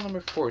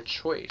number 4,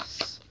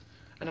 choice,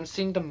 and I'm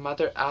seeing the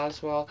Mother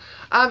as well.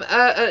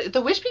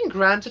 The wish being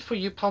granted for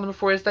you, pile number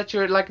 4, is that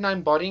you're like now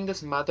embodying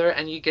this Mother,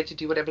 and you get to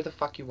do whatever the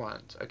fuck you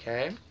want.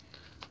 Okay.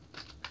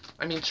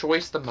 I mean,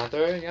 choice, the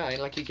Mother, yeah,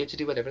 like you get to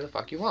do whatever the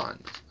fuck you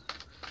want.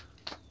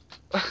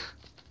 I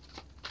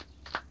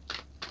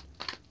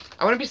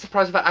wouldn't be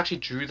surprised if I actually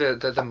drew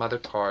the Mother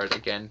card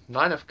again.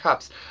 9 of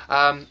Cups,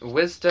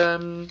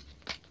 Wisdom.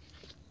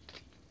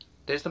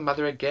 There's the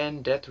Mother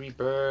again, death,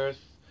 rebirth.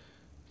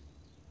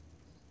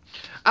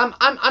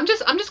 I'm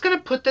just gonna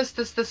put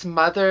this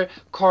Mother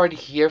card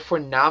here for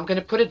now. I'm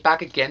gonna put it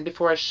back again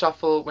before I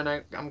shuffle when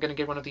I'm gonna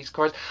get one of these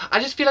cards. I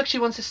just feel like she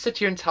wants to sit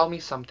here and tell me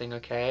something,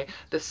 okay?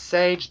 The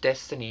Sage,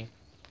 Destiny.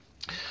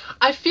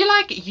 I feel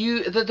like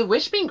the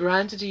wish being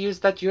granted to you is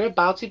that you're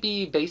about to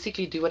be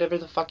basically do whatever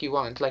the fuck you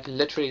want. Like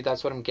literally,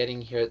 that's what I'm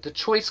getting here. The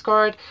choice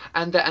card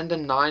and the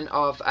nine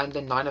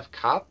of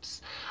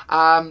Cups.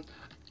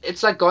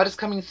 It's like God is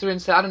coming through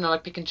and say, I don't know,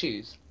 like pick and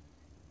choose.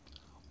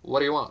 What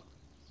do you want?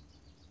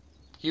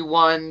 You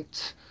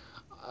want,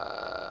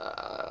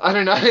 I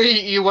don't know,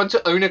 you want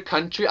to own a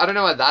country? I don't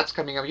know why that's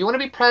coming up. You want to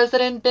be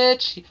president,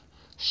 bitch?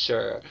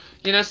 Sure.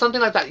 You know, something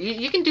like that.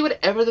 You can do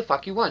whatever the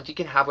fuck you want. You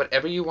can have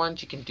whatever you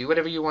want. You can do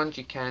whatever you want.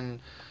 You can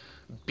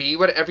be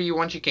whatever you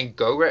want. You can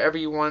go wherever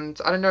you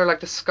want. I don't know, like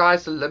the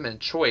sky's the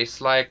limit.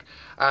 Choice. Like,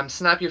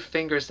 snap your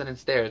fingers and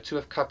it's there. Two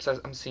of Cups as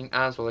I'm seeing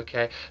as well,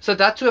 okay? So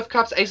that Two of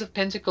Cups, Ace of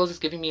Pentacles is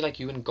giving me like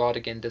you and God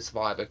again, this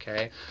vibe,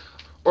 okay?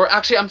 Or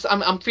actually,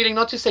 I'm feeling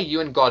not to say you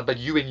and God, but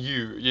you and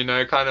you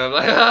know, kind of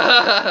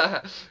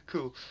like,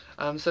 cool.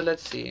 So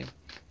let's see.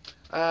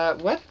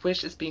 What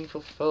wish is being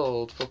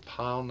fulfilled for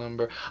pile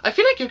number? I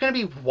feel like you're going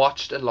to be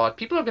watched a lot.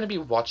 People are going to be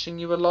watching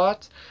you a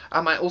lot.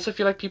 I also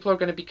feel like people are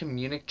going to be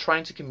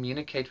trying to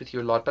communicate with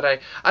you a lot. But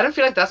I don't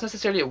feel like that's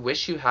necessarily a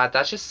wish you had.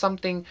 That's just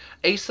something.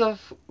 Ace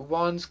of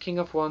Wands, King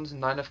of Wands,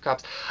 Nine of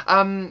Cups.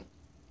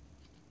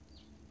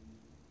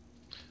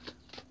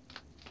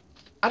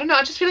 I don't know.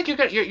 I just feel like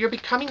you're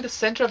becoming the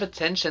center of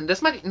attention.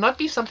 This might not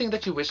be something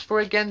that you wish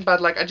for again,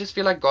 but like I just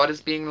feel like God is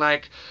being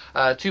like,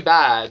 too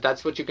bad.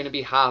 That's what you're gonna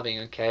be having.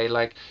 Okay,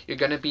 like you're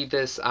gonna be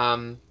this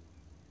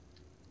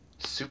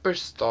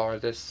superstar.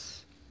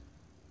 This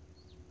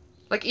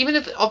like even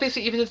if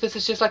this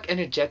is just like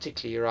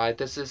energetically, right?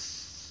 This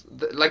is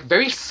like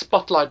very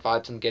spotlight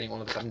vibes. I'm getting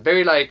all of a sudden.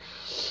 Very like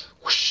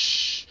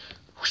whoosh,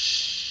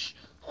 whoosh,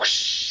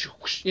 whoosh,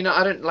 whoosh. You know,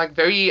 I don't like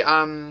very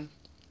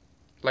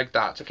like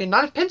that. Okay,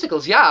 Nine of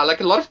Pentacles, yeah, like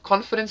a lot of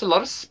confidence, a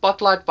lot of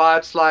spotlight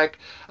vibes, like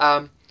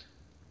 100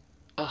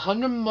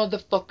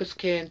 motherfuckers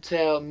can't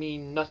tell me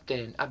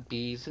nothing. A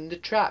bees in the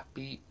trap,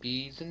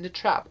 bees in the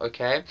trap,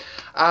 okay?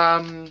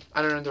 I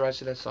don't know the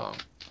rest of that song.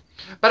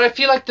 But I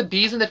feel like the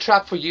bees in the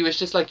trap for you is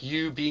just like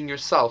you being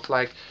yourself.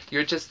 Like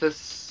you're just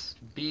this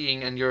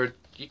being and you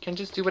can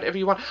just do whatever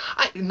you want.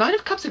 Nine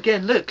of Cups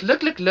again, look.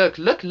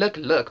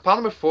 Pile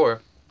number 4.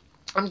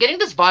 I'm getting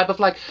this vibe of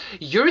like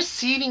you're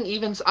receiving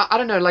even I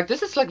don't know, like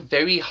this is like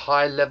very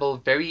high level,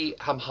 very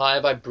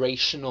high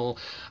vibrational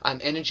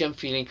energy I'm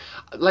feeling.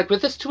 Like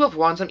with this Two of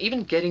Wands, I'm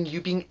even getting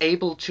you being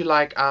able to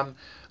like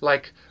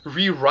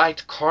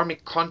rewrite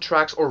karmic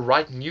contracts or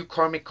write new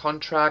karmic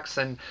contracts.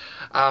 And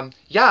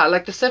yeah,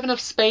 like the Seven of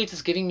Spades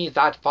is giving me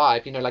that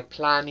vibe, you know, like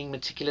planning,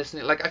 meticulous.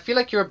 Like I feel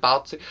like you're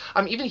about to,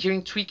 I'm even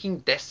hearing tweaking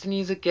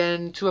destinies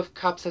again. Two of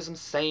Cups as I'm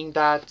saying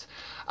that.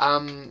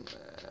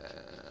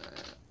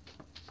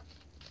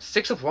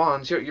 Six of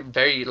Wands, you're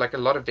very, like, a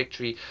lot of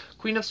victory.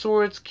 Queen of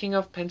Swords, King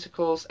of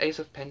Pentacles, Ace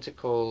of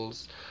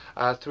Pentacles,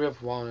 Three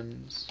of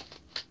Wands,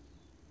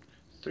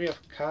 Three of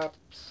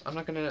Cups. I'm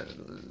not going to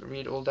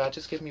read all that.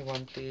 Just give me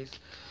one, please.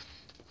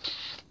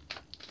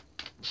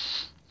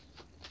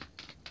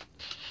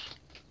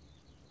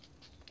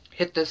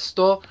 Hit the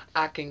store,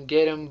 I can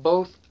get them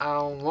both. I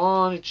don't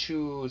want to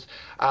choose.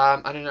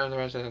 I don't know the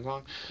rest of the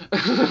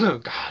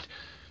song. God.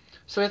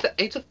 So we have the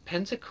Eight of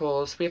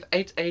Pentacles, we have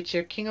 8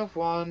 here, King of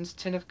Wands,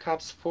 10 of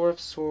Cups, 4 of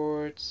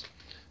Swords,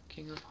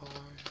 King of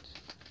Hearts.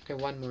 Okay,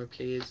 one more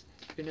please.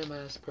 Uno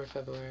más, por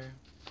favor.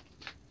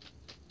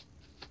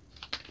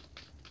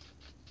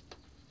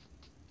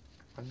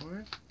 One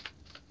more.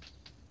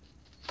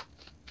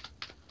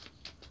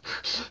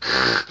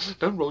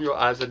 Don't roll your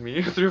eyes at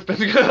me. 3 of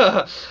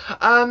Pentacles.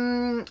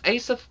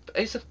 Ace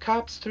of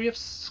Cups, 3 of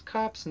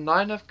Cups,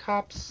 9 of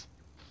Cups.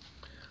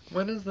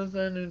 What is this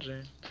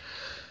energy?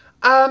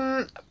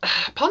 Pile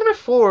number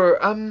 4,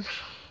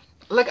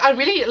 like, I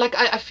really, like,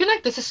 I feel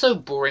like this is so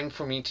boring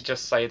for me to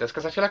just say this,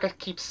 because I feel like I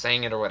keep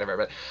saying it or whatever,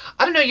 but,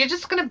 I don't know, you're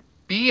just gonna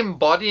be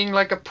embodying,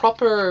 like, a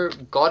proper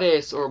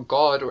goddess, or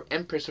god, or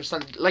empress, or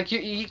something. Like,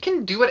 you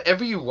can do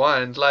whatever you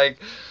want, like,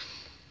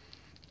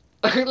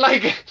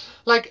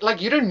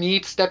 like you don't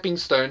need stepping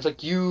stones.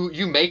 Like you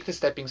make the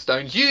stepping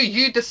stones.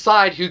 You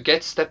decide who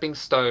gets stepping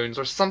stones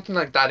or something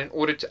like that in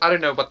order to, I don't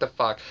know what the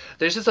fuck.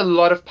 There's just a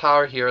lot of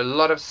power here, a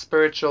lot of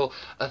spiritual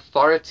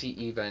authority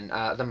even,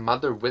 the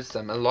mother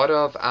wisdom, a lot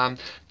of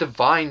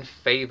divine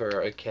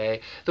favor,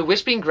 okay? The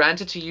wish being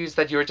granted to you is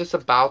that you're just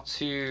about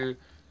to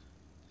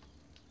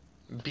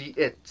be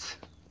it.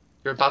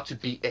 You're about to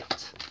be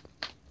it.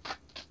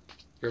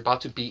 You're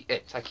about to be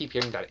it. I keep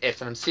hearing that it,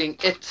 and I'm seeing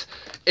it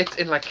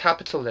in like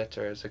capital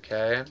letters,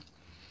 okay?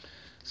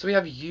 So we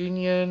have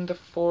union, the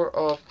 4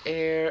 of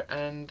air,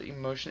 and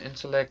emotion,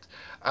 intellect.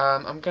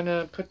 I'm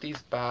gonna put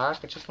these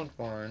back. I just want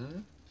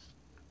one.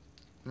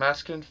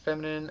 Masculine,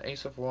 feminine,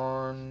 Ace of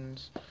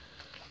Wands.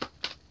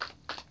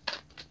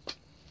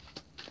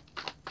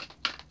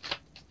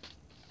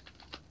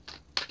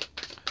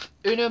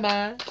 Uno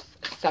más,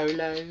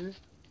 solo.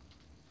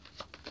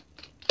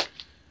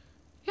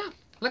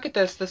 Look at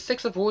this, the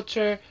 6 of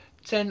Water,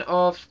 10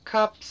 of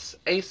Cups,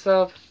 Ace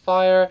of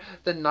Fire,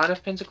 the 9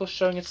 of Pentacles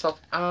showing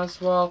itself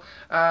as well,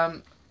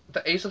 the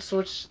Ace of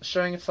Swords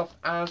showing itself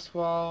as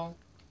well.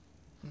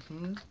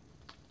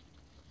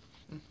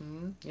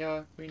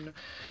 Yeah, we know.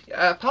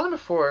 Pile number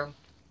 4.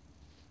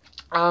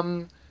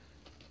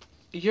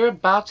 You're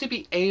about to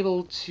be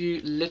able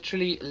to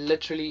literally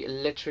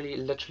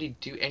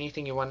do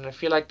anything you want, and I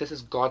feel like this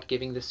is God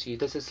giving this to you.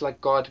 This is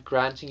like God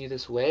granting you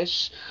this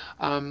wish.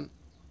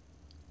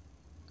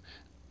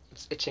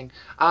 it's itching.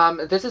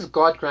 This is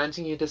God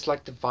granting you this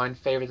like divine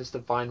favor, this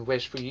divine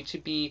wish for you to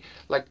be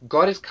like,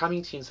 God is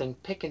coming to you and saying,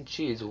 pick and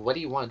choose. What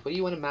do you want? What do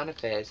you want to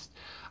manifest?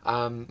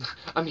 I'm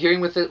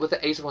hearing with the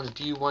Ace of Wands.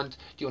 Do you want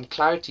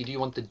clarity? Do you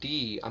want the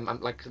D? I'm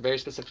like very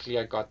specifically.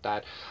 I got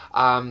that.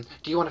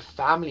 Do you want a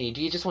family?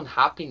 Do you just want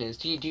happiness?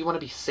 Do you want to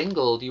be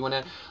single? Do you want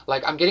to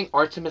like? I'm getting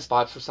Artemis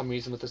vibes for some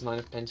reason with this Nine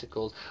of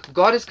Pentacles.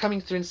 God is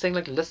coming through and saying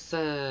like,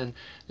 listen,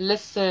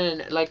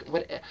 like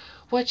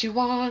what you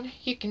want,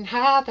 you can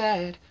have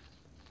it.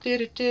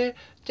 I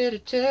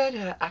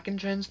can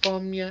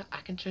transform you.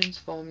 I can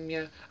transform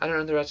you. I don't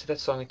know the rest of that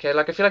song. Okay,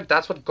 like I feel like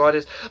that's what God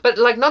is, but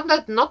like not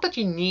that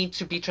you need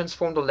to be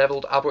transformed or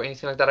leveled up or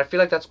anything like that. I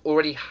feel like that's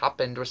already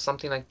happened or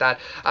something like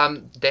that.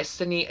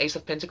 Destiny, Ace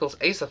of Pentacles,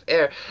 Ace of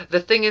Air. The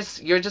thing is,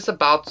 you're just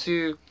about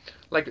to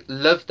like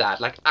live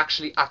that, like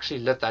actually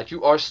live that.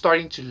 You are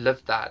starting to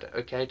live that.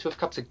 Okay, Two of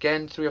Cups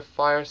again, Three of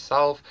Fire,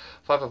 Self,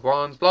 Five of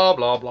Wands, blah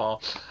blah blah.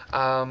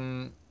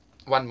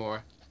 One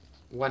more.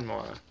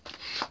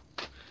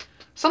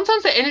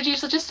 Sometimes the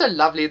energies are just so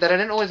lovely that I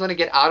don't always want to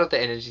get out of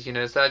the energies, you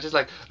know, so I just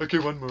like, okay,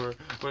 one more.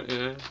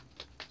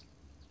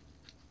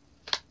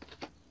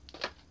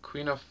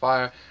 Queen of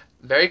Fire,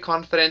 very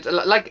confident.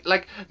 Like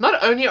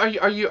not only are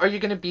you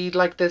going to be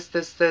like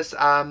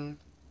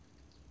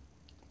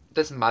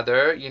this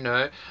mother, you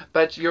know,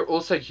 but you're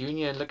also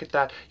union. Look at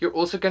that. You're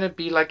also going to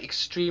be like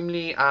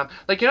extremely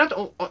like you're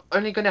not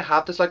only going to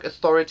have this like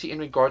authority in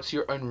regards to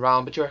your own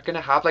realm, but you're going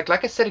to have like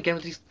I said again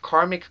with these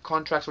karmic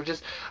contracts or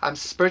just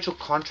spiritual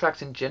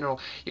contracts in general,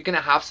 you're going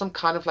to have some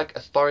kind of like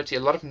authority, a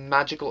lot of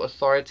magical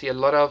authority, a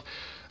lot of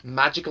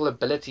magical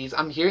abilities.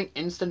 I'm hearing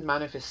instant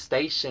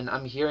manifestation.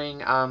 I'm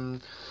hearing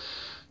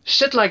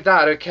shit like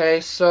that.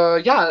 Okay, so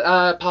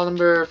yeah, pile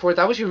number 4,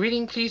 that was your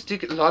reading. Please do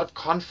get a lot of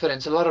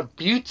confidence, a lot of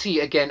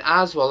beauty again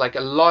as well, like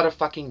a lot of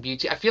fucking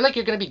beauty. I feel like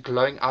you're gonna be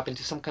glowing up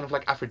into some kind of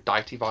like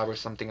Aphrodite vibe or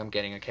something. I'm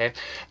getting. Okay,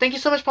 thank you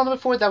so much, pile number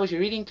 4. That was your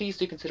reading. Please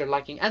do consider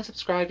liking and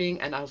subscribing,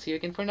 and I'll see you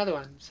again for another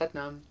one.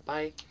 Satnam.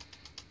 Bye.